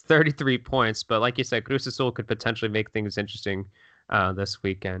 33 points, but like you said, Cruz Azul could potentially make things interesting this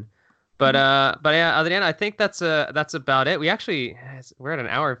weekend. But yeah, Adriana, I think that's about it. We're at an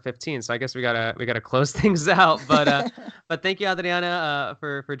hour and 15, so I guess we gotta close things out. But thank you, Adriana,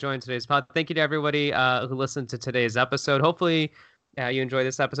 for joining today's pod. Thank you to everybody who listened to today's episode. Hopefully, you enjoyed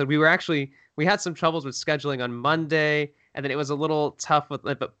this episode. We had some troubles with scheduling on Monday, and then it was a little tough with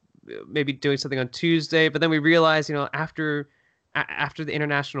but maybe doing something on Tuesday. But then we realized, after the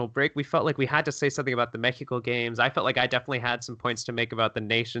international break, we felt like we had to say something about the Mexico games. I felt like I definitely had some points to make about the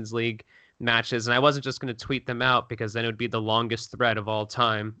Nations League matches, and I wasn't just going to tweet them out because then it would be the longest thread of all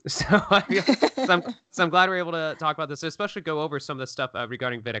time. So I'm glad we're able to talk about this, especially go over some of the stuff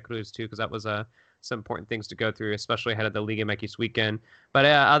regarding Veracruz too, because that was some important things to go through, especially ahead of the Liga MX weekend. But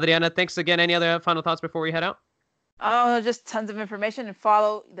Adriana, thanks again. Any other final thoughts before we head out? Oh, just tons of information, and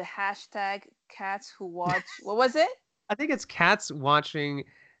follow the hashtag cats who watch. What was it? I think it's cats watching.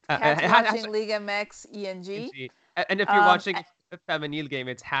 Cats watching Liga MX ENG. And if you're watching a feminine game,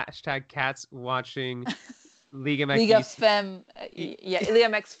 it's hashtag cats watching Liga MX. Liga Fem, Liga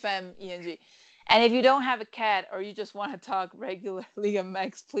MX Fem ENG. And if you don't have a cat or you just want to talk regular Liga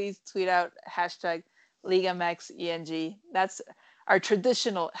MX, please tweet out hashtag Liga MX ENG. That's our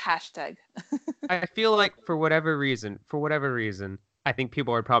traditional hashtag. I feel like for whatever reason, I think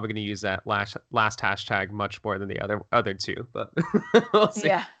people are probably going to use that last hashtag much more than the other two, but we'll see.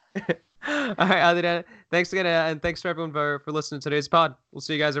 Yeah. All right, Adriana, thanks again, and thanks to everyone for listening to today's pod. We'll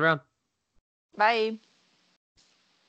see you guys around. Bye.